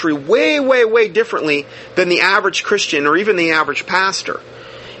this country way, way, way differently than the average Christian or even the average pastor.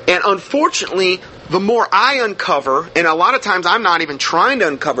 And unfortunately, the more I uncover, and a lot of times I'm not even trying to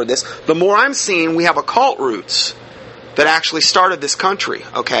uncover this, the more I'm seeing we have occult roots that actually started this country.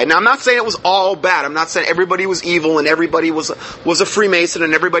 Okay, now I'm not saying it was all bad. I'm not saying everybody was evil and everybody was a Freemason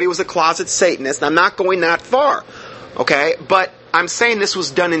and everybody was a closet Satanist. I'm not going that far. Okay, but I'm saying this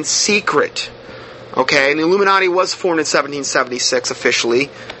was done in secret. Okay, and the Illuminati was formed in 1776 officially,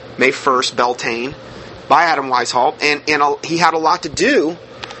 May 1st, Beltane, by Adam Weishaupt, and he had a lot to do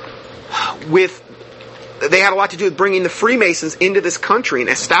with. They had a lot to do with bringing the Freemasons into this country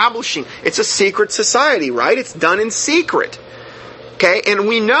and establishing. It's a secret society, right? It's done in secret. Okay, and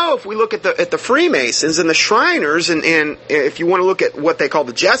we know if we look at the Freemasons and the Shriners, and if you want to look at what they call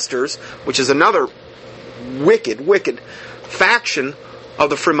the Jesters, which is another wicked faction of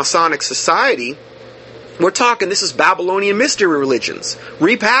the Freemasonic society, we're talking, this is Babylonian mystery religions,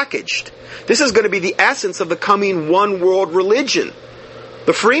 repackaged. This is going to be the essence of the coming one world religion,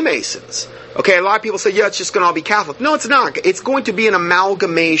 the Freemasons. Okay, a lot of people say, yeah, it's just going to all be Catholic. No, it's not. It's going to be an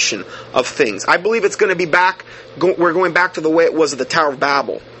amalgamation of things. I believe it's going to be we're going back to the way it was at the Tower of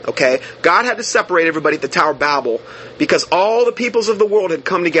Babel. Okay? God had to separate everybody at the Tower of Babel because all the peoples of the world had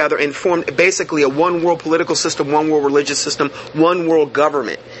come together and formed basically a one world political system, one world religious system, one world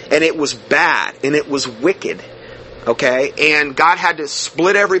government. And it was bad, and it was wicked. Okay? And God had to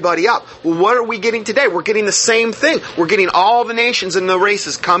split everybody up. Well, what are we getting today? We're getting the same thing. We're getting all the nations and the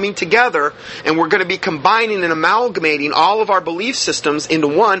races coming together, and we're going to be combining and amalgamating all of our belief systems into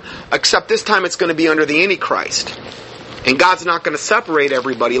one, except this time it's going to be under the Antichrist. And God's not going to separate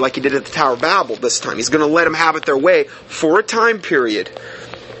everybody like He did at the Tower of Babel this time. He's going to let them have it their way for a time period.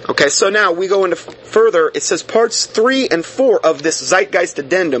 Okay, so now we go into further. It says parts 3 and 4 of this Zeitgeist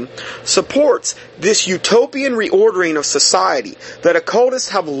Addendum supports this utopian reordering of society that occultists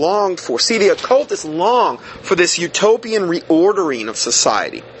have longed for. See, the occultists long for this utopian reordering of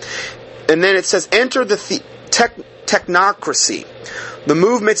society. And then it says, enter the technocracy. The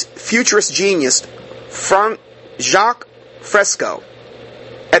movement's futurist genius, Jacques Fresco.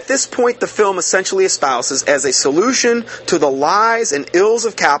 At this point, the film essentially espouses as a solution to the lies and ills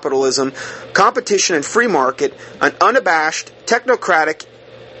of capitalism, competition, and free market, an unabashed, technocratic,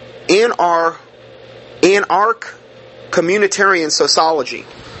 anarch-communitarian sociology.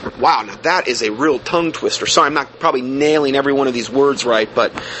 Wow, now that is a real tongue twister. Sorry, I'm not probably nailing every one of these words right,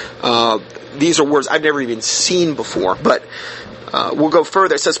 but these are words I've never even seen before. But we'll go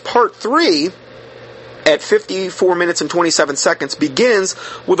further. It says part 3, at 54 minutes and 27 seconds, begins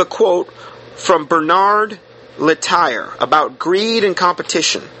with a quote from Bernard Lataille about greed and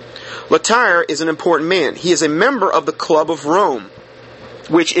competition. Lataille is an important man. He is a member of the Club of Rome,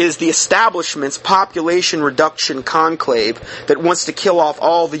 which is the establishment's population reduction conclave that wants to kill off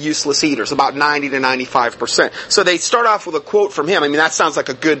all the useless eaters, about 90 to 95%. So they start off with a quote from him. I mean, that sounds like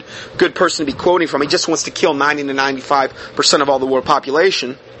a good person to be quoting from. He just wants to kill 90 to 95% of all the world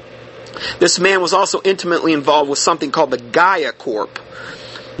population. This man was also intimately involved with something called the Gaia Corp,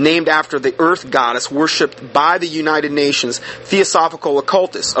 named after the Earth goddess worshipped by the United Nations Theosophical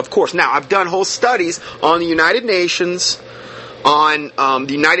Occultists. Of course, now I've done whole studies on the United Nations, on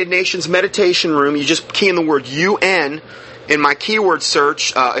the United Nations Meditation Room. You just key in the word UN in my keyword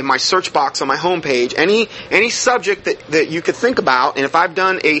search, in my search box on my homepage. Any subject that you could think about, and if I've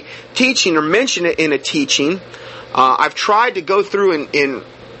done a teaching or mention it in a teaching, I've tried to go through and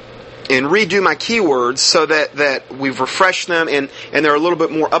redo my keywords so that we've refreshed them and they're a little bit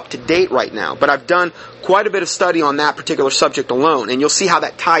more up to date right now. But I've done quite a bit of study on that particular subject alone, and you'll see how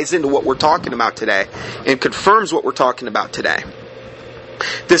that ties into what we're talking about today and confirms what we're talking about today.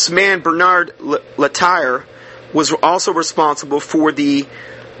 This man, Bernard Lataille, was also responsible for the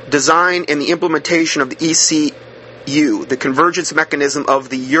design and the implementation of the ECU, the convergence mechanism of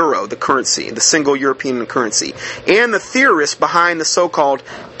the euro, the currency, the single European currency, and the theorist behind the so-called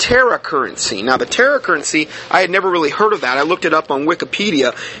Terra currency. Now, the Terra currency, I had never really heard of that. I looked it up on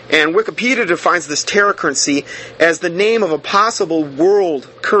Wikipedia, and Wikipedia defines this Terra currency as the name of a possible world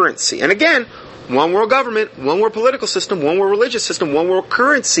currency. And again, one world government, one world political system, one world religious system, one world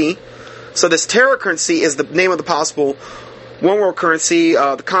currency. So this Terra currency is the name of the possible one world currency.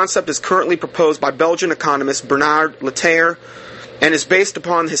 The concept is currently proposed by Belgian economist Bernard Lataille and is based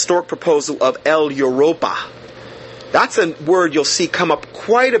upon the historic proposal of El Europa. That's a word you'll see come up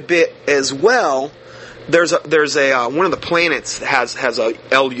quite a bit as well. There's a one of the planets has a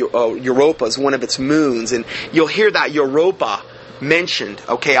Europa as one of its moons, and you'll hear that Europa mentioned,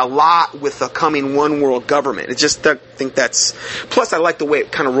 okay, a lot with the coming one world government. It's just, I think that's, plus I like the way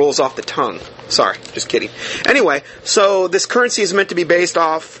it kind of rolls off the tongue. Sorry, just kidding. Anyway, so this currency is meant to be based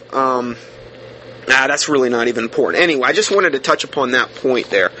off, that's really not even important. Anyway, I just wanted to touch upon that point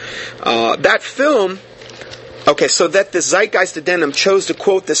there. That film, okay, so that the Zeitgeist Addendum chose to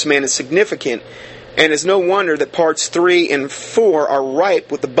quote this man is significant, and it's no wonder that parts 3 and 4 are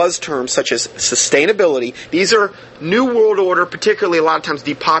ripe with the buzz terms such as sustainability. These are New World Order, particularly a lot of times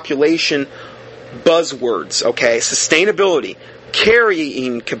depopulation buzzwords, okay? Sustainability,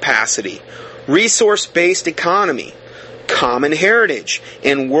 carrying capacity, resource-based economy, common heritage,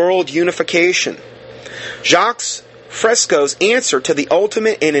 and world unification. Jacques Fresco's answer to the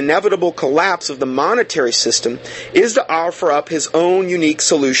ultimate and inevitable collapse of the monetary system is to offer up his own unique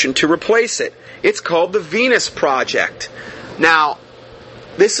solution to replace it. It's called the Venus Project. Now,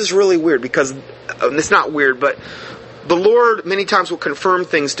 this is really weird because, it's not weird, but the Lord many times will confirm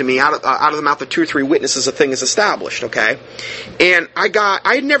things to me out of the mouth of 2 or 3 witnesses a thing is established, okay? And I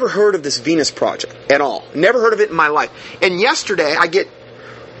had never heard of this Venus Project at all. Never heard of it in my life. And yesterday I get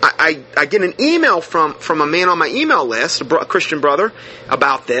an email from a man on my email list, a Christian brother,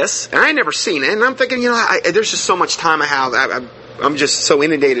 about this, and I had never seen it. And I'm thinking, there's just so much time I have. I'm just so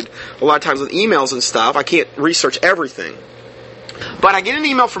inundated a lot of times with emails and stuff. I can't research everything. But I get an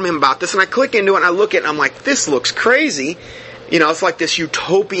email from him about this, and I click into it, and I look at it, and I'm like, this looks crazy. It's like this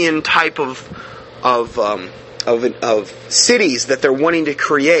utopian type of cities that they're wanting to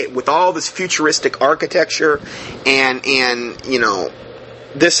create with all this futuristic architecture and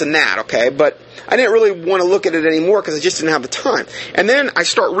this and that, okay? But I didn't really want to look at it anymore because I just didn't have the time. And then I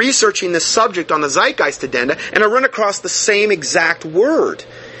start researching this subject on the Zeitgeist Addenda, and I run across the same exact word.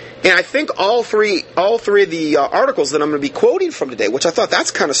 And I think all three of the articles that I'm going to be quoting from today, which I thought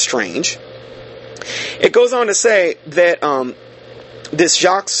that's kind of strange, it goes on to say that this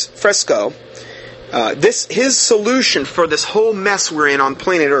Jacques Fresco, his solution for this whole mess we're in on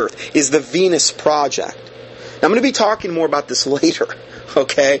planet Earth is the Venus Project. Now, I'm going to be talking more about this later,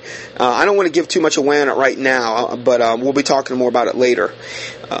 okay? I don't want to give too much away on it right now, but we'll be talking more about it later.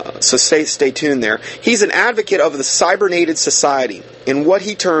 So stay tuned there. He's an advocate of the cybernated society in what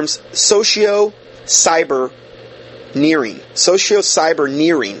he terms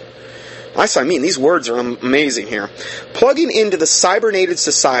socio-cyberneering. I mean, these words are amazing here. Plugging into the cybernated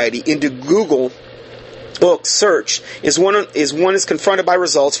society into Google book search is one is confronted by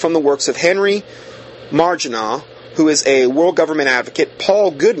results from the works of Henry Margenau, who is a world government advocate,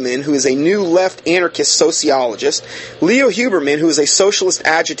 Paul Goodman, who is a new left anarchist sociologist, Leo Huberman, who is a socialist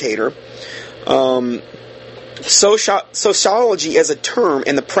agitator. Sociology as a term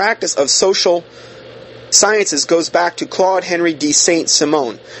and the practice of social sciences goes back to Claude Henry de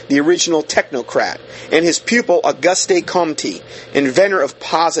Saint-Simon, the original technocrat, and his pupil Auguste Comte, inventor of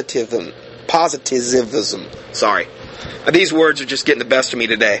positivism. Sorry. These words are just getting the best of me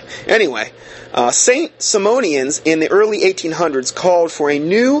today. Anyway, Saint-Simonians in the early 1800s called for a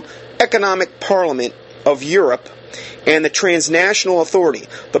new economic parliament of Europe and the transnational authority.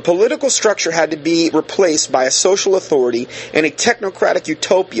 The political structure had to be replaced by a social authority and a technocratic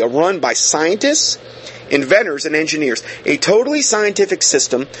utopia run by scientists, inventors, and engineers. A totally scientific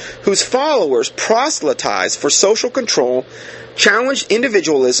system whose followers proselytized for social control, challenged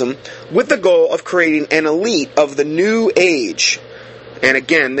individualism with the goal of creating an elite of the new age. And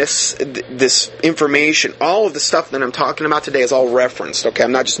again, this information, all of the stuff that I'm talking about today is all referenced, okay?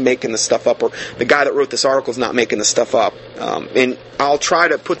 I'm not just making this stuff up, or the guy that wrote this article is not making this stuff up. And I'll try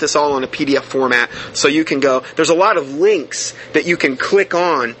to put this all in a PDF format so you can go. There's a lot of links that you can click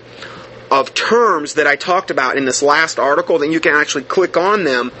on of terms that I talked about in this last article, then you can actually click on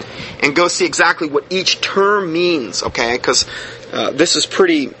them and go see exactly what each term means, okay? Because this is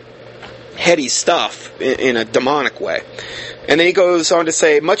pretty heady stuff in a demonic way. And then he goes on to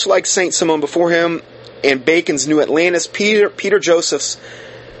say, much like Saint-Simon before him and Bacon's New Atlantis, Peter Joseph's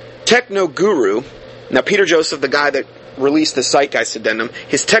techno-guru, now Peter Joseph, the guy that released the Zeitgeist Addendum,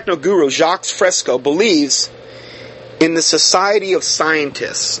 his techno-guru, Jacques Fresco, believes in the Society of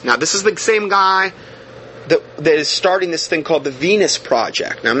Scientists. Now, this is the same guy that is starting this thing called the Venus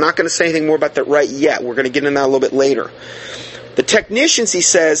Project. Now, I'm not going to say anything more about that right yet. We're going to get into that a little bit later. The technicians, he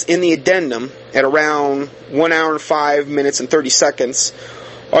says, in the addendum, at around 1 hour and 5 minutes and 30 seconds,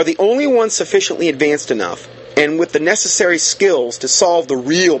 are the only ones sufficiently advanced enough and with the necessary skills to solve the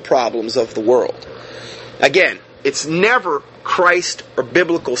real problems of the world. Again, it's never Christ or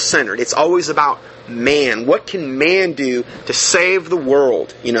biblical centered. It's always about man. What can man do to save the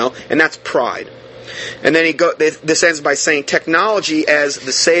world? And that's pride. And then this ends by saying technology as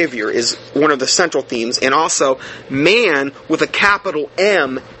the Savior is one of the central themes, and also man with a capital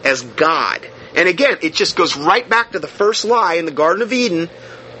M as God. And again, it just goes right back to the first lie in the Garden of Eden,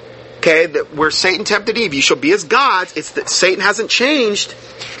 okay, where Satan tempted Eve. You shall be as gods. It's that Satan hasn't changed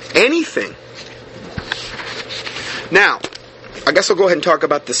anything. Now, I guess I'll go ahead and talk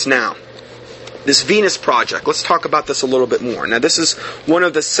about this now. This Venus Project. Let's talk about this a little bit more. Now, this is one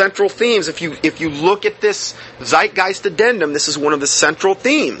of the central themes. If you look at this Zeitgeist Addendum, this is one of the central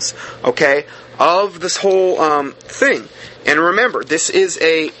themes, okay, of this whole thing. And remember, this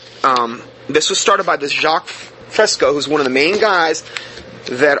was started by this Jacques Fresco, who's one of the main guys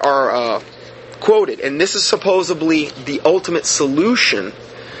that are quoted. And this is supposedly the ultimate solution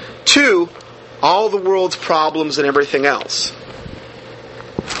to all the world's problems and everything else.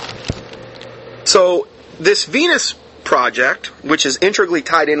 So, this Venus Project, which is integrally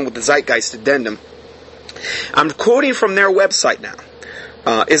tied in with the Zeitgeist Addendum, I'm quoting from their website now,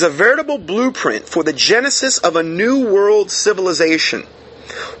 is a veritable blueprint for the genesis of a new world civilization,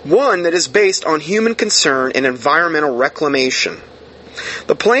 one that is based on human concern and environmental reclamation.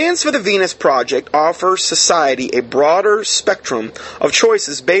 The plans for the Venus Project offer society a broader spectrum of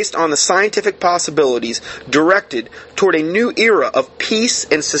choices based on the scientific possibilities directed toward a new era of peace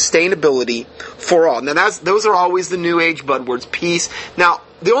and sustainability for all. Now, those are always the New Age buzzwords, peace. Now,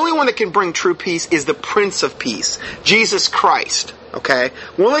 the only one that can bring true peace is the Prince of Peace, Jesus Christ. Okay?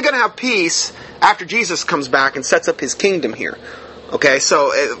 We're only going to have peace after Jesus comes back and sets up his kingdom here. Okay,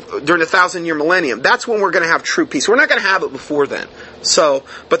 so during the 1,000-year millennium, that's when we're going to have true peace. We're not going to have it before then. So,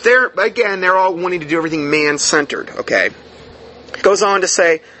 but they're all wanting to do everything man-centered, okay? Goes on to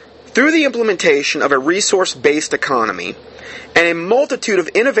say, through the implementation of a resource-based economy, and a multitude of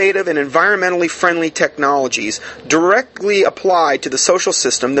innovative and environmentally friendly technologies directly applied to the social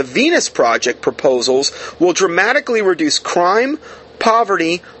system, the Venus Project proposals will dramatically reduce crime,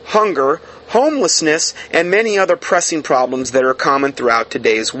 poverty, hunger, homelessness, and many other pressing problems that are common throughout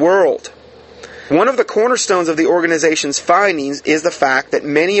today's world. One of the cornerstones of the organization's findings is the fact that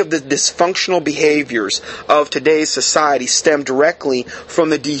many of the dysfunctional behaviors of today's society stem directly from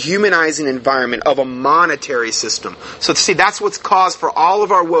the dehumanizing environment of a monetary system. So see, that's what's caused for all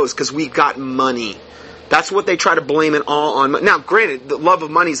of our woes, because we've got money. That's what they try to blame it all on. Now, granted, the love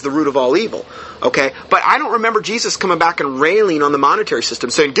of money is the root of all evil. Okay? But I don't remember Jesus coming back and railing on the monetary system,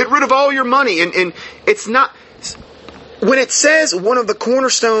 saying, get rid of all your money. And it's not... When it says one of the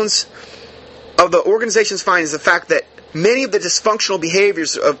cornerstones of the organization's findings, the fact that many of the dysfunctional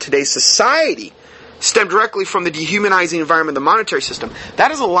behaviors of today's society stem directly from the dehumanizing environment of the monetary system,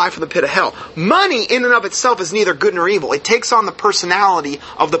 that is a lie from the pit of hell. Money in and of itself is neither good nor evil. It takes on the personality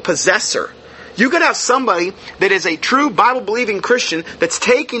of the possessor. You could have somebody that is a true Bible-believing Christian that's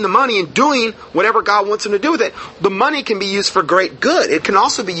taking the money and doing whatever God wants them to do with it. The money can be used for great good. It can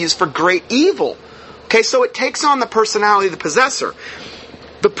also be used for great evil. Okay, so it takes on the personality of the possessor.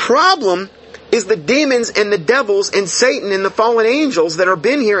 The problem is the demons and the devils and Satan and the fallen angels that have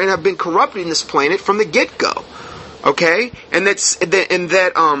been here and have been corrupting this planet from the get-go. Okay? And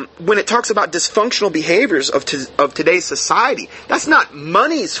that when it talks about dysfunctional behaviors of today's society, that's not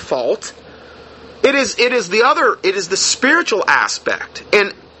money's fault. It is the spiritual aspect.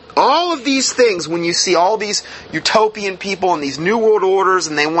 And all of these things, when you see all these utopian people and these new world orders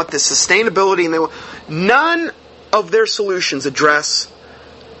and they want this sustainability, and none of their solutions address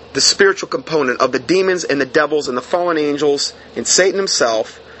the spiritual component of the demons and the devils and the fallen angels and Satan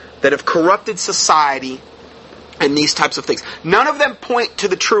himself that have corrupted society and these types of things. None of them point to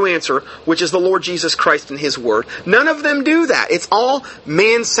the true answer, which is the Lord Jesus Christ and His Word. None of them do that. It's all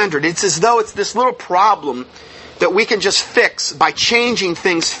man-centered. It's as though it's this little problem that we can just fix by changing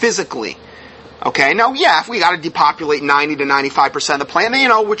things physically. Okay, now, yeah, if we got to depopulate 90 to 95% of the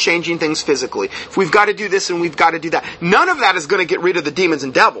planet, we're changing things physically. If we've got to do this and we've got to do that, none of that is going to get rid of the demons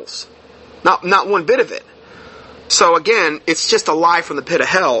and devils. Not one bit of it. So again, it's just a lie from the pit of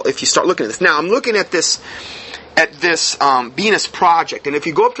hell if you start looking at this. Now, I'm looking at this Venus Project, and if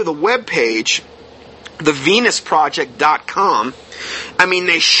you go up to the webpage, thevenusproject.com,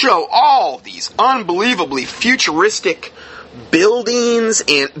 they show all these unbelievably futuristic buildings,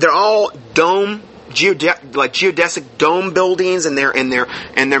 and they're all geodesic dome buildings, and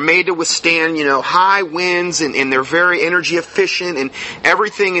they're made to withstand high winds, and they're very energy efficient, and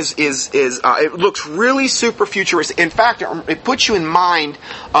everything is it looks really super futuristic. In fact, it puts you in mind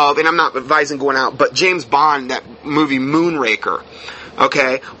of, and I'm not advising going out, but James Bond, that movie Moonraker.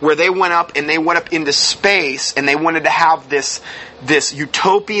 Okay, where they went up into space, and they wanted to have this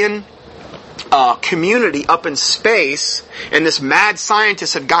utopian community up in space, and this mad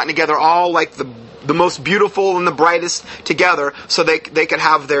scientist had gotten together all like the most beautiful and the brightest together, so they could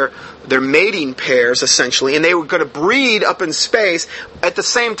have their mating pairs essentially, and they were going to breed up in space. At the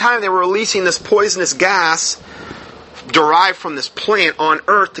same time, they were releasing this poisonous gas derived from this plant on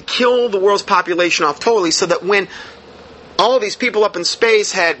Earth to kill the world's population off totally, so that when all of these people up in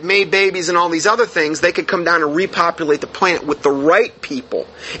space had made babies and all these other things, they could come down and repopulate the planet with the right people.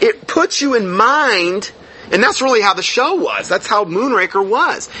 It puts you in mind, and that's really how the show was. That's how Moonraker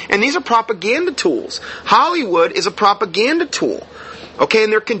was. And these are propaganda tools. Hollywood is a propaganda tool. Okay,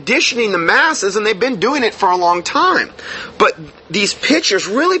 and they're conditioning the masses, and they've been doing it for a long time. But these pictures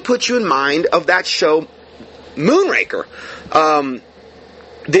really put you in mind of that show, Moonraker.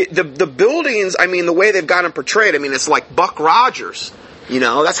 The buildings, the way they've got them portrayed, it's like Buck Rogers.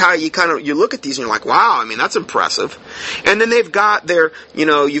 That's how you look at these and you're like, wow, that's impressive. And then they've got their,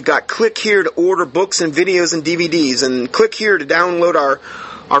 you've got click here to order books and videos and DVDs, and click here to download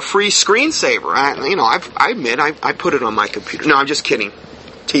our free screensaver. I admit, I put it on my computer. No, I'm just kidding.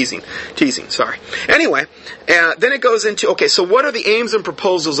 Teasing, sorry. Anyway, then it goes into, okay, so what are the aims and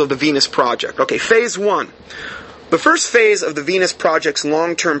proposals of the Venus Project? Okay, phase 1. The first phase of the Venus Project's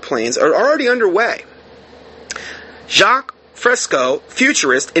long-term plans are already underway. Jacques Fresco,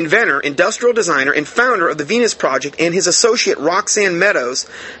 futurist, inventor, industrial designer, and founder of the Venus Project, and his associate Roxanne Meadows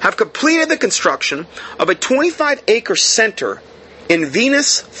have completed the construction of a 25-acre center in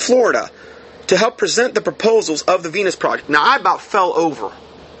Venus, Florida, to help present the proposals of the Venus Project. Now, I about fell over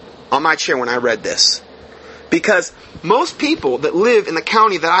on my chair when I read this, because most people that live in the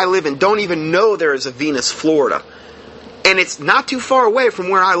county that I live in don't even know there is a Venus, Florida. And it's not too far away from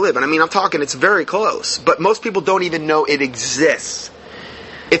where I live. And I'm talking, it's very close. But most people don't even know it exists.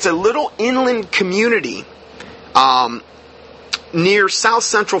 It's a little inland community near south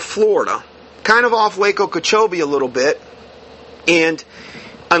central Florida, kind of off Lake Okeechobee a little bit. And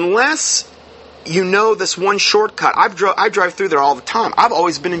unless you know this one shortcut, I drive through there all the time. I've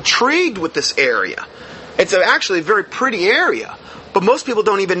always been intrigued with this area. It's actually a very pretty area, but most people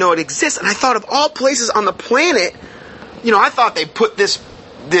don't even know it exists. And I thought, of all places on the planet, I thought they put this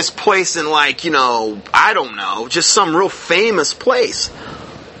place in, like, I don't know, just some real famous place.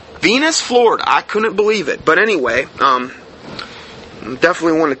 Venus, Florida. I couldn't believe it. But anyway,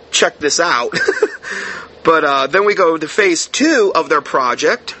 definitely want to check this out. But then we go to phase 2 of their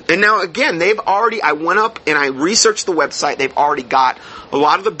project. And now, again, I went up and I researched the website. They've already got, a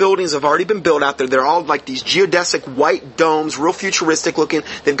lot of the buildings have already been built out there. They're all like these geodesic white domes, real futuristic looking.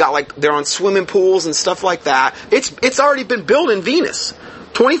 They've got, they're on swimming pools and stuff like that. It's already been built in Venus.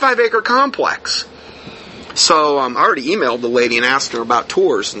 25-acre complex. So I already emailed the lady and asked her about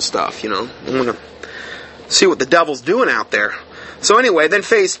tours and stuff, I want to see what the devil's doing out there. So anyway, then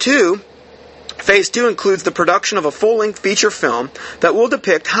phase 2 includes the production of a full-length feature film that will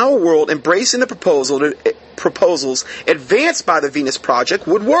depict how a world embracing the proposals advanced by the Venus Project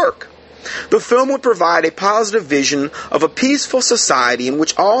would work. The film would provide a positive vision of a peaceful society in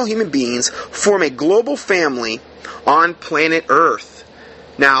which all human beings form a global family on planet Earth.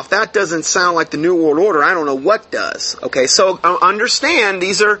 Now, if that doesn't sound like the New World Order, I don't know what does. Okay, so understand,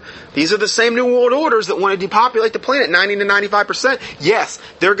 these are the same New World Orders that want to depopulate the planet 90 to 95%. Yes,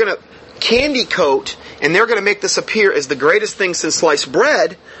 they're going to candy coat, and they're going to make this appear as the greatest thing since sliced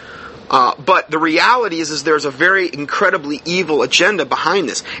bread, but the reality is there's a very incredibly evil agenda behind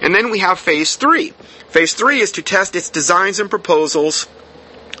this. And then we have phase 3. Phase 3 is to test its designs and proposals.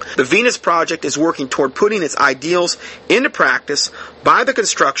 The Venus Project is working toward putting its ideals into practice by the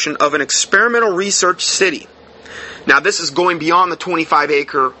construction of an experimental research city. Now, this is going beyond the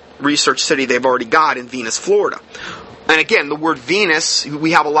 25-acre research city they've already got in Venus, Florida. And again, the word Venus,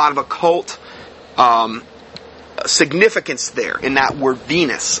 we have a lot of occult significance there in that word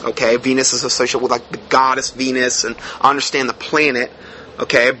Venus. Okay, Venus is associated with the goddess Venus, and I understand the planet.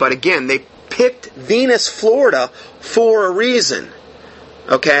 Okay, but again, they picked Venus, Florida for a reason.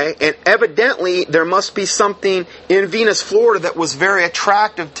 Okay, and evidently there must be something in Venus, Florida that was very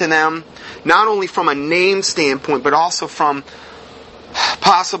attractive to them, not only from a name standpoint, but also from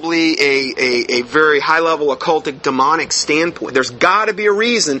possibly a very high-level occultic demonic standpoint. There's got to be a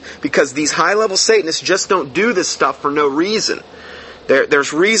reason, because these high-level Satanists just don't do this stuff for no reason.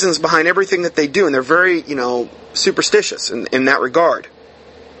 There's reasons behind everything that they do, and they're very, superstitious in that regard.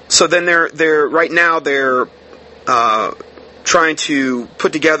 So then they're right now they're trying to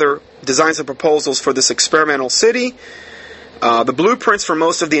put together designs and proposals for this experimental city. The blueprints for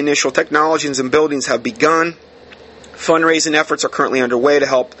most of the initial technologies and buildings have begun. Fundraising efforts are currently underway to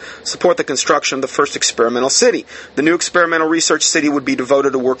help support the construction of the first experimental city. The new experimental research city would be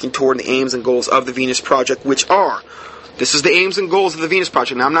devoted to working toward the aims and goals of the Venus Project, which are, this is the aims and goals of the Venus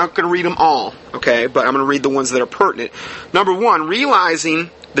Project. Now, I'm not going to read them all, okay, but I'm going to read the ones that are pertinent. Number 1,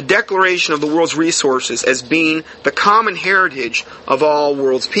 realizing the declaration of the world's resources as being the common heritage of all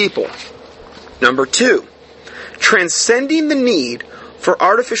world's people. Number 2, transcending the need for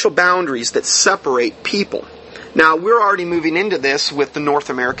artificial boundaries that separate people. Now, we're already moving into this with the North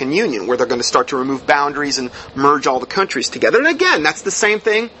American Union, where they're going to start to remove boundaries and merge all the countries together. And again, that's the same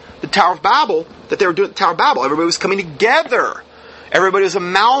thing, the Tower of Babel, that they were doing at the Tower of Babel. Everybody was coming together. Everybody was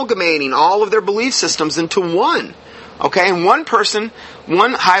amalgamating all of their belief systems into one. Okay, and one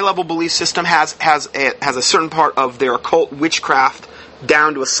high-level belief system has a certain part of their occult witchcraft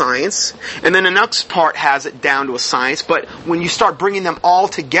down to a science, and then the next part has it down to a science. But when you start bringing them all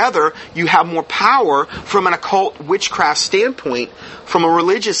together, you have more power from an occult witchcraft standpoint, from a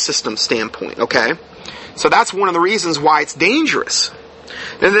religious system standpoint. Okay, so that's one of the reasons why it's dangerous.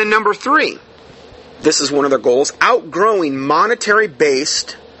 And then number 3, this is one of their goals: outgrowing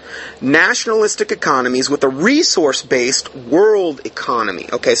monetary-based nationalistic economies with a resource-based world economy.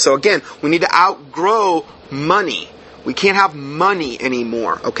 Okay, so again, we need to outgrow money. We can't have money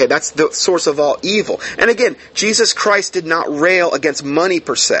anymore. Okay, that's the source of all evil. And again, Jesus Christ did not rail against money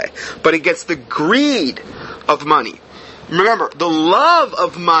per se, but against the greed of money. Remember, the love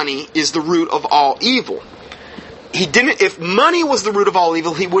of money is the root of all evil. If money was the root of all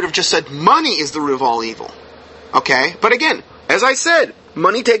evil, he would have just said money is the root of all evil. Okay, but again, as I said,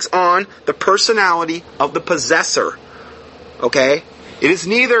 money takes on the personality of the possessor. Okay, it is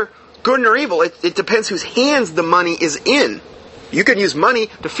neither good nor evil. It depends whose hands the money is in. You can use money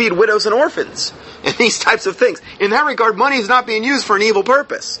to feed widows and orphans and these types of things. In that regard, money is not being used for an evil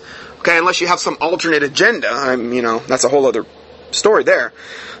purpose. Okay, unless you have some alternate agenda. That's a whole other story there.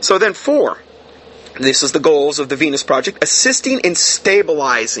 So then 4, this is the goals of the Venus Project, assisting in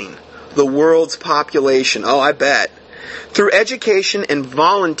stabilizing the world's population. Oh, I bet. Through education and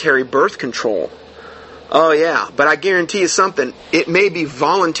voluntary birth control. Oh, yeah. But I guarantee you something. It may be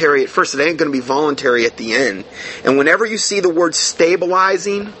voluntary at first. It ain't going to be voluntary at the end. And whenever you see the word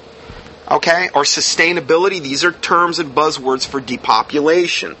stabilizing, okay, or sustainability, these are terms and buzzwords for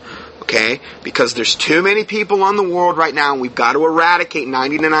depopulation. Okay? Because there's too many people on the world right now, and we've got to eradicate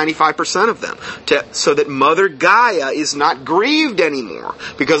 90 to 95% of them so that Mother Gaia is not grieved anymore.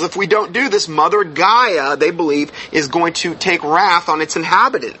 Because if we don't do this, Mother Gaia, they believe, is going to take wrath on its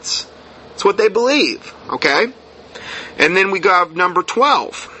inhabitants. That's what they believe. Okay? And then we got number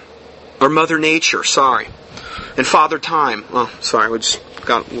 12. Or Mother Nature, sorry. And Father Time. Oh, sorry, we just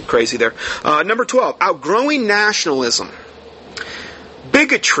got a little crazy there. Number 12. Outgrowing nationalism,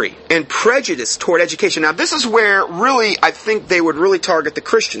 bigotry, and prejudice toward education. Now, this is where really I think they would really target the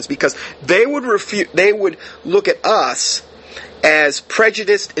Christians, because they would look at us as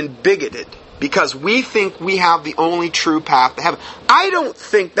prejudiced and bigoted because we think we have the only true path to heaven. I don't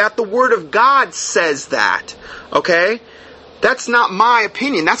think that. The Word of God says that. Okay? That's not my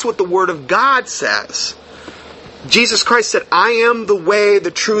opinion. That's what the Word of God says. Jesus Christ said, I am the way, the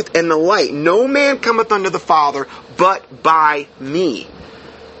truth, and the light. No man cometh unto the Father but by me.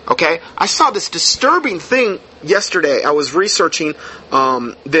 Okay? I saw this disturbing thing yesterday. I was researching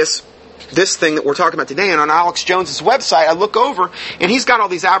this thing that we're talking about today, and on Alex Jones's website, I look over, and he's got all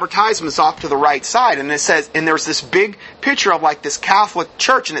these advertisements off to the right side, and it says, and there's this big picture of like this Catholic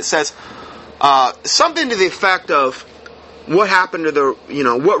church, and it says something to the effect of what happened to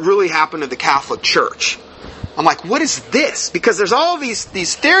what really happened to the Catholic Church. I'm like, what is this? Because there's all these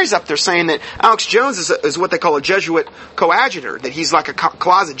theories up there saying that Alex Jones is what they call a Jesuit coadjutor, that he's like a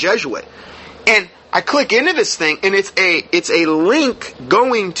closet Jesuit. And I click into this thing, and it's a link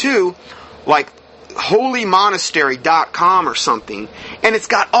going to like holymonastery.com or something, and it's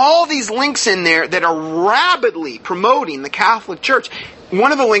got all these links in there that are rabidly promoting the Catholic Church.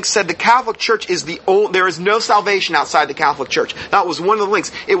 One of the links said the Catholic Church is there is no salvation outside the Catholic Church. That was one of the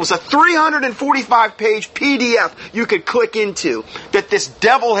links. It was a 345-page PDF you could click into that this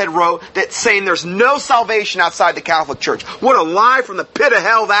devil had wrote that's saying there's no salvation outside the Catholic Church. What a lie from the pit of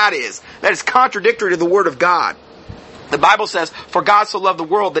hell that is. That is contradictory to the Word of God. The Bible says, for God so loved the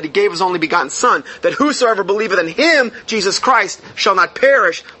world that He gave His only begotten Son, that whosoever believeth in Him, Jesus Christ, shall not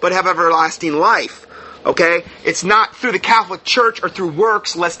perish, but have everlasting life. Okay? It's not through the Catholic Church or through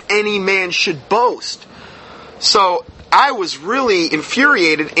works, lest any man should boast. So, I was really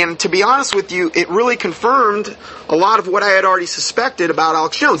infuriated, and to be honest with you, it really confirmed a lot of what I had already suspected about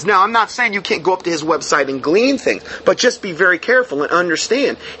Alex Jones. Now, I'm not saying you can't go up to his website and glean things, but just be very careful and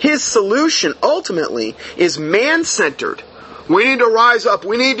understand. His solution, ultimately, is man-centered. We need to rise up.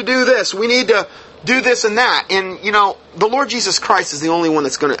 We need to do this. We need to do this and that. And, the Lord Jesus Christ is the only one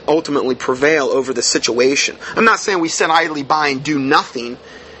that's going to ultimately prevail over the situation. I'm not saying we sit idly by and do nothing,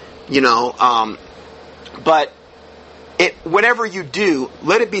 but whatever you do,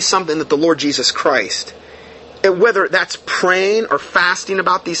 let it be something that the Lord Jesus Christ, whether that's praying or fasting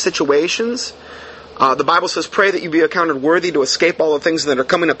about these situations. The Bible says, pray that you be accounted worthy to escape all the things that are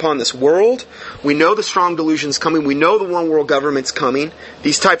coming upon this world. We know the strong delusion's coming. We know the one world government's coming.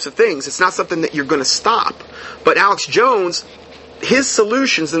 These types of things. It's not something that you're going to stop. But Alex Jones, his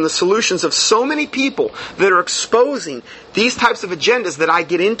solutions and the solutions of so many people that are exposing these types of agendas that I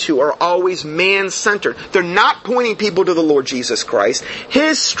get into are always man-centered. They're not pointing people to the Lord Jesus Christ,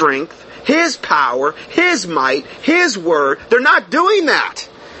 His strength, His power, His might, His word. They're not doing that.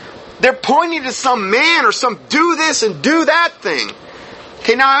 They're pointing to some man or some do this and do that thing.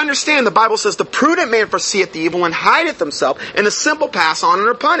 Okay, now I understand the Bible says the prudent man foreseeth the evil and hideth himself, and the simple pass on and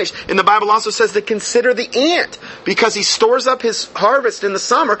are punished. And the Bible also says to consider the ant, because he stores up his harvest in the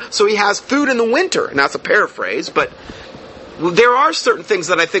summer, so he has food in the winter. And that's a paraphrase, but there are certain things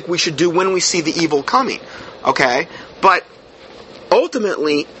that I think we should do when we see the evil coming. Okay? But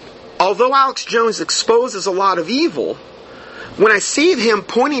ultimately, although Alex Jones exposes a lot of evil, when I see him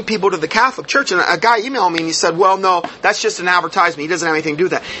pointing people to the Catholic Church, and a guy emailed me and he said, well, no, that's just an advertisement. He doesn't have anything to do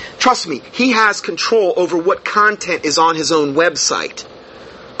with that. Trust me, he has control over what content is on his own website.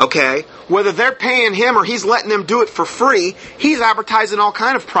 Okay? Whether they're paying him or he's letting them do it for free, he's advertising all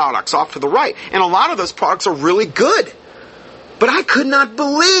kind of products off to the right. And a lot of those products are really good. But I could not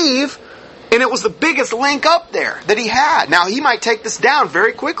believe, and it was the biggest link up there that he had. Now, he might take this down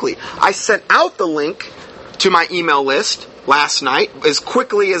very quickly. I sent out the link to my email list last night, as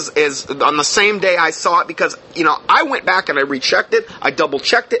quickly as on the same day I saw it, because, I went back and I rechecked it, I double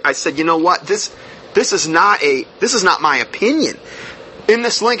checked it, I said, you know what, this is not my opinion. in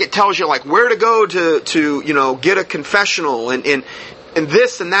this link it tells you like where to go to get a confessional and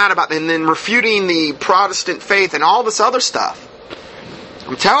this and that about, and then refuting the Protestant faith and all this other stuff.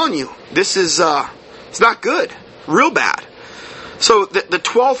 I'm telling you, this is it's not good, real bad. So the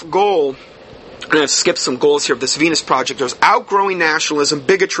 12th goal, I'm going to skip some goals here of this Venus Project. There's outgrowing nationalism,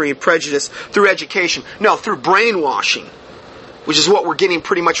 bigotry, and prejudice through education. No, through brainwashing, which is what we're getting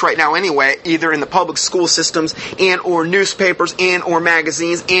pretty much right now anyway, either in the public school systems and or newspapers and or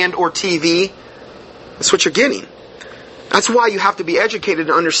magazines and or TV. That's what you're getting. That's why you have to be educated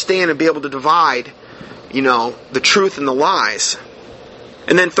to understand and be able to divide, the truth and the lies.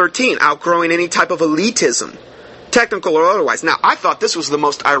 And then 13, outgrowing any type of elitism, technical or otherwise. Now, I thought this was the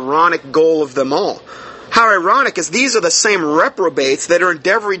most ironic goal of them all. How ironic is these are the same reprobates that are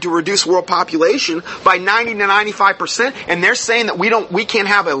endeavoring to reduce world population by 90 to 95%, and they're saying that we can't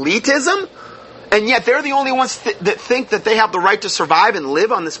have elitism? And yet they're the only ones that think that they have the right to survive and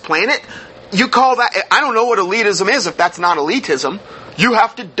live on this planet? You call that, I don't know what elitism is if that's not elitism. You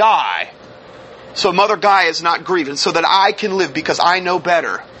have to die so Mother Gaia is not grieving, so that I can live because I know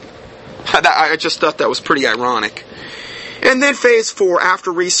better. I just thought that was pretty ironic. And then phase 4,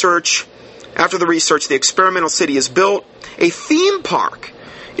 after the research, the experimental city is built. A theme park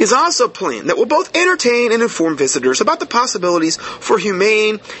is also planned that will both entertain and inform visitors about the possibilities for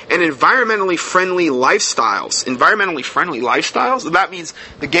humane and environmentally friendly lifestyles. Environmentally friendly lifestyles? That means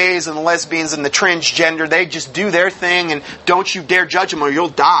the gays and the lesbians and the transgender, they just do their thing and don't you dare judge them or you'll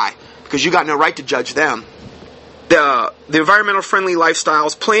die because you got no right to judge them. The environmental friendly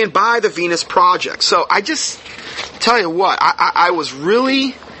lifestyles planned by the Venus Project. So I just tell you what, I was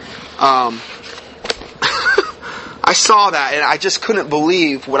really... I saw that and I just couldn't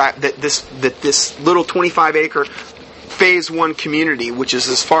believe that this little 25-acre phase 1 community, which is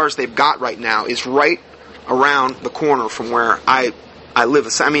as far as they've got right now, is right around the corner from where I live.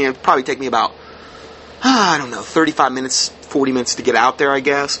 I mean, it'd probably take me about 35 minutes, 40 minutes to get out there, I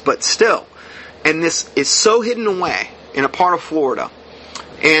guess, but still. And this is so hidden away in a part of Florida.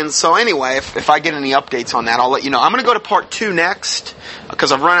 And so anyway, if I get any updates on that, I'll let you know. I'm going to go to part 2 next,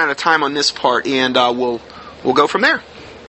 because I've run out of time on this part, and we'll go from there.